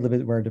that's a little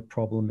bit where the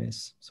problem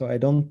is. So I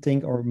don't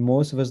think, or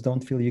most of us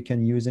don't feel, you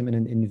can use them in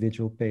an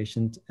individual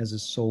patient as a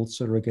sole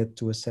surrogate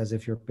to assess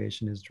if your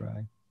patient is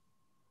dry.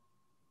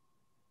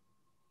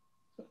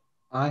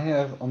 I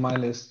have on my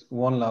list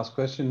one last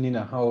question.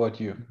 Nina, how about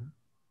you?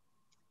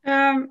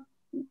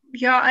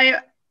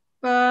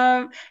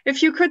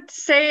 If you could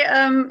say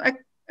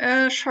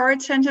a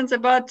short sentence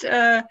about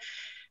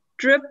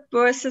drip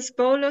versus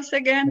bolus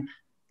again.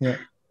 Yeah,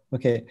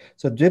 okay.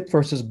 So drip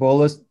versus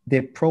bolus,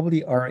 they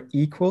probably are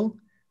equal,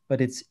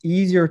 but it's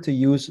easier to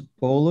use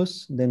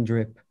bolus than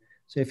drip.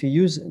 So if you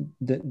use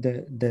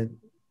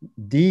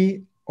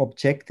the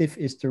objective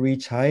is to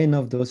reach high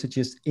enough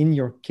dosages in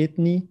your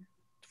kidney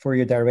for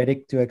your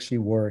diuretic to actually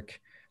work.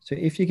 So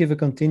if you give a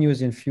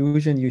continuous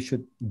infusion, you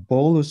should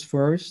bolus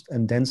first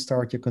and then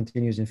start your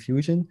continuous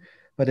infusion.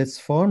 But it's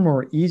far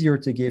more easier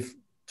to give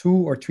 2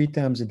 or 3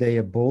 times a day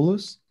a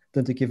bolus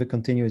than to give a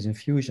continuous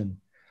infusion.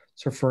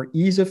 So for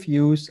ease of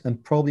use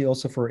and probably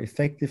also for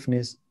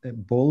effectiveness, a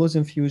bolus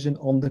infusion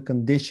on the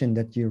condition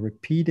that you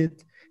repeat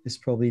it is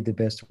probably the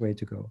best way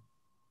to go.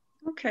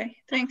 Okay,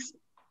 thanks.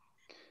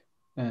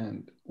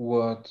 And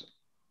what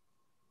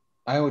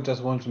I would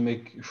just want to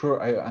make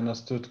sure I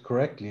understood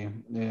correctly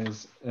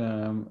is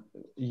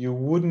you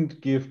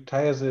wouldn't give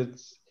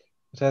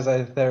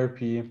thiazide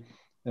therapy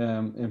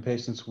in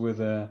patients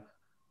with a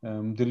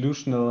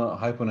delusional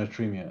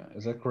hyponatremia.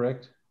 Is that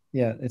correct?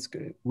 Yeah,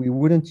 we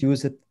wouldn't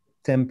use it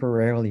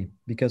temporarily,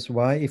 because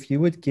why? If you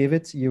would give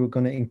it, you're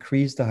going to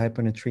increase the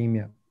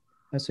hyponatremia.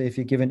 And so if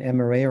you give an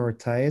MRA or a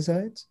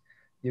thiazide,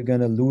 you're going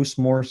to lose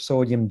more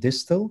sodium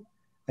distal.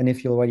 And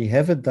if you already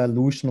have a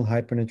dilutional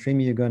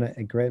hyponatremia, you're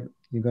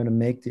going to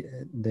make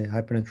the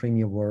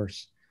hyponatremia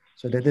worse.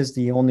 So that is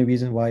the only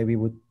reason why we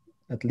would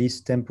at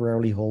least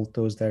temporarily hold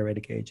those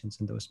diuretic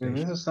agents in those patients.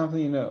 And this is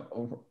something,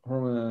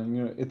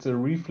 it's a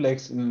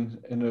reflex in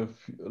a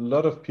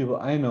lot of people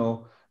I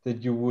know,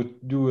 that you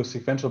would do a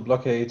sequential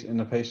blockade in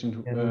a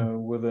patient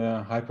with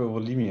a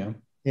hypovolemia.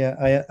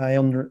 Yeah,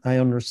 I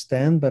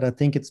understand, but I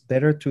think it's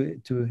better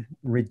to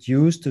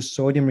reduce the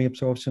sodium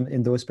reabsorption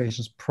in those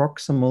patients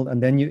proximal,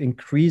 and then you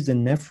increase the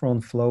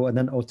nephron flow, and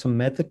then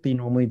automatically,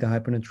 normally the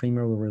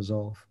hyponatremia will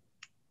resolve.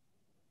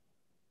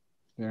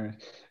 Yeah,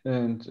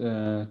 and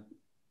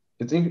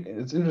it's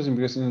interesting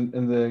because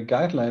in the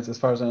guidelines, as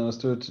far as I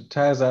understood,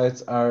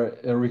 thiazides are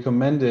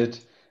recommended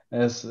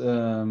as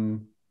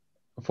for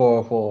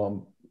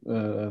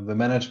the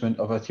management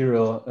of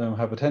arterial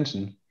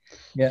hypertension.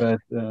 Yeah,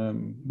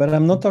 but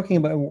I'm not talking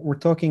about, we're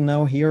talking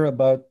now here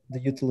about the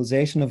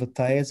utilization of a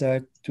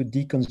thiazide to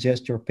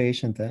decongest your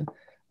patient.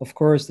 Of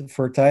course,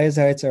 for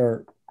thiazides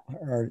are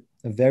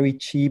a very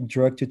cheap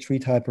drug to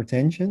treat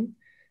hypertension.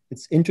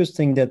 It's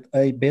interesting that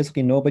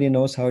basically nobody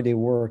knows how they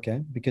work,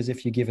 because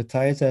if you give a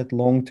thiazide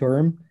long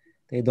term,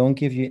 they don't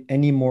give you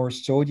any more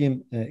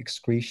sodium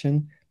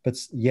excretion, but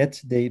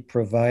yet they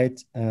provide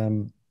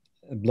a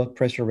blood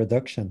pressure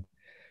reduction.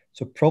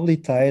 So probably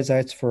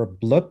thiazides for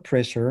blood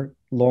pressure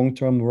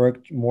long-term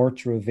work more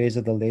through a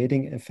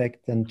vasodilating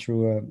effect than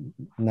through a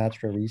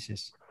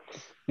natriuresis.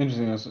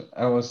 Interesting.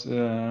 I was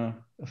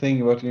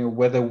thinking about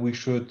whether we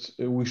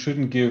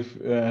shouldn't give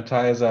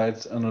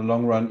thiazides in the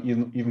long run,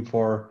 even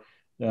for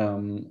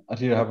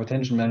arterial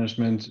hypertension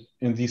management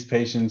in these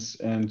patients,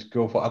 and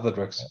go for other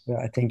drugs.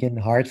 I think in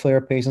heart failure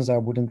patients, I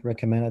wouldn't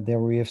recommend it. There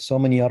we have so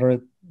many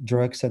other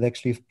drugs that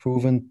actually have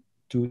proven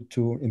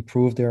to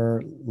improve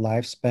their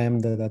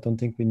lifespan that I don't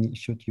think we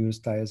should use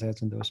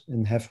thiazides in those,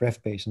 in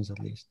HFrEF patients at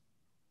least.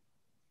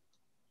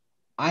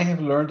 I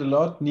have learned a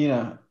lot.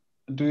 Nina,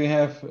 do you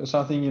have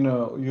something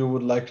you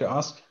would like to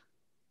ask?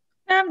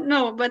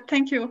 No, but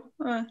thank you.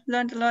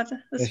 Learned a lot.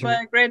 This was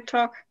a great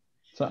talk.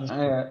 So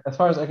as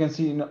far as I can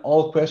see,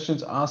 all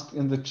questions asked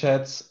in the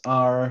chats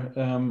are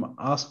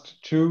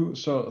asked too.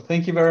 So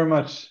thank you very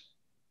much,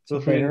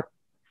 Wilfried.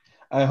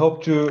 I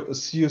hope to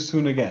see you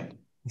soon again.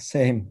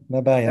 Same.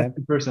 Bye-bye.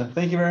 In person.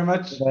 Thank you very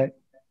much. Bye.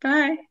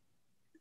 Bye.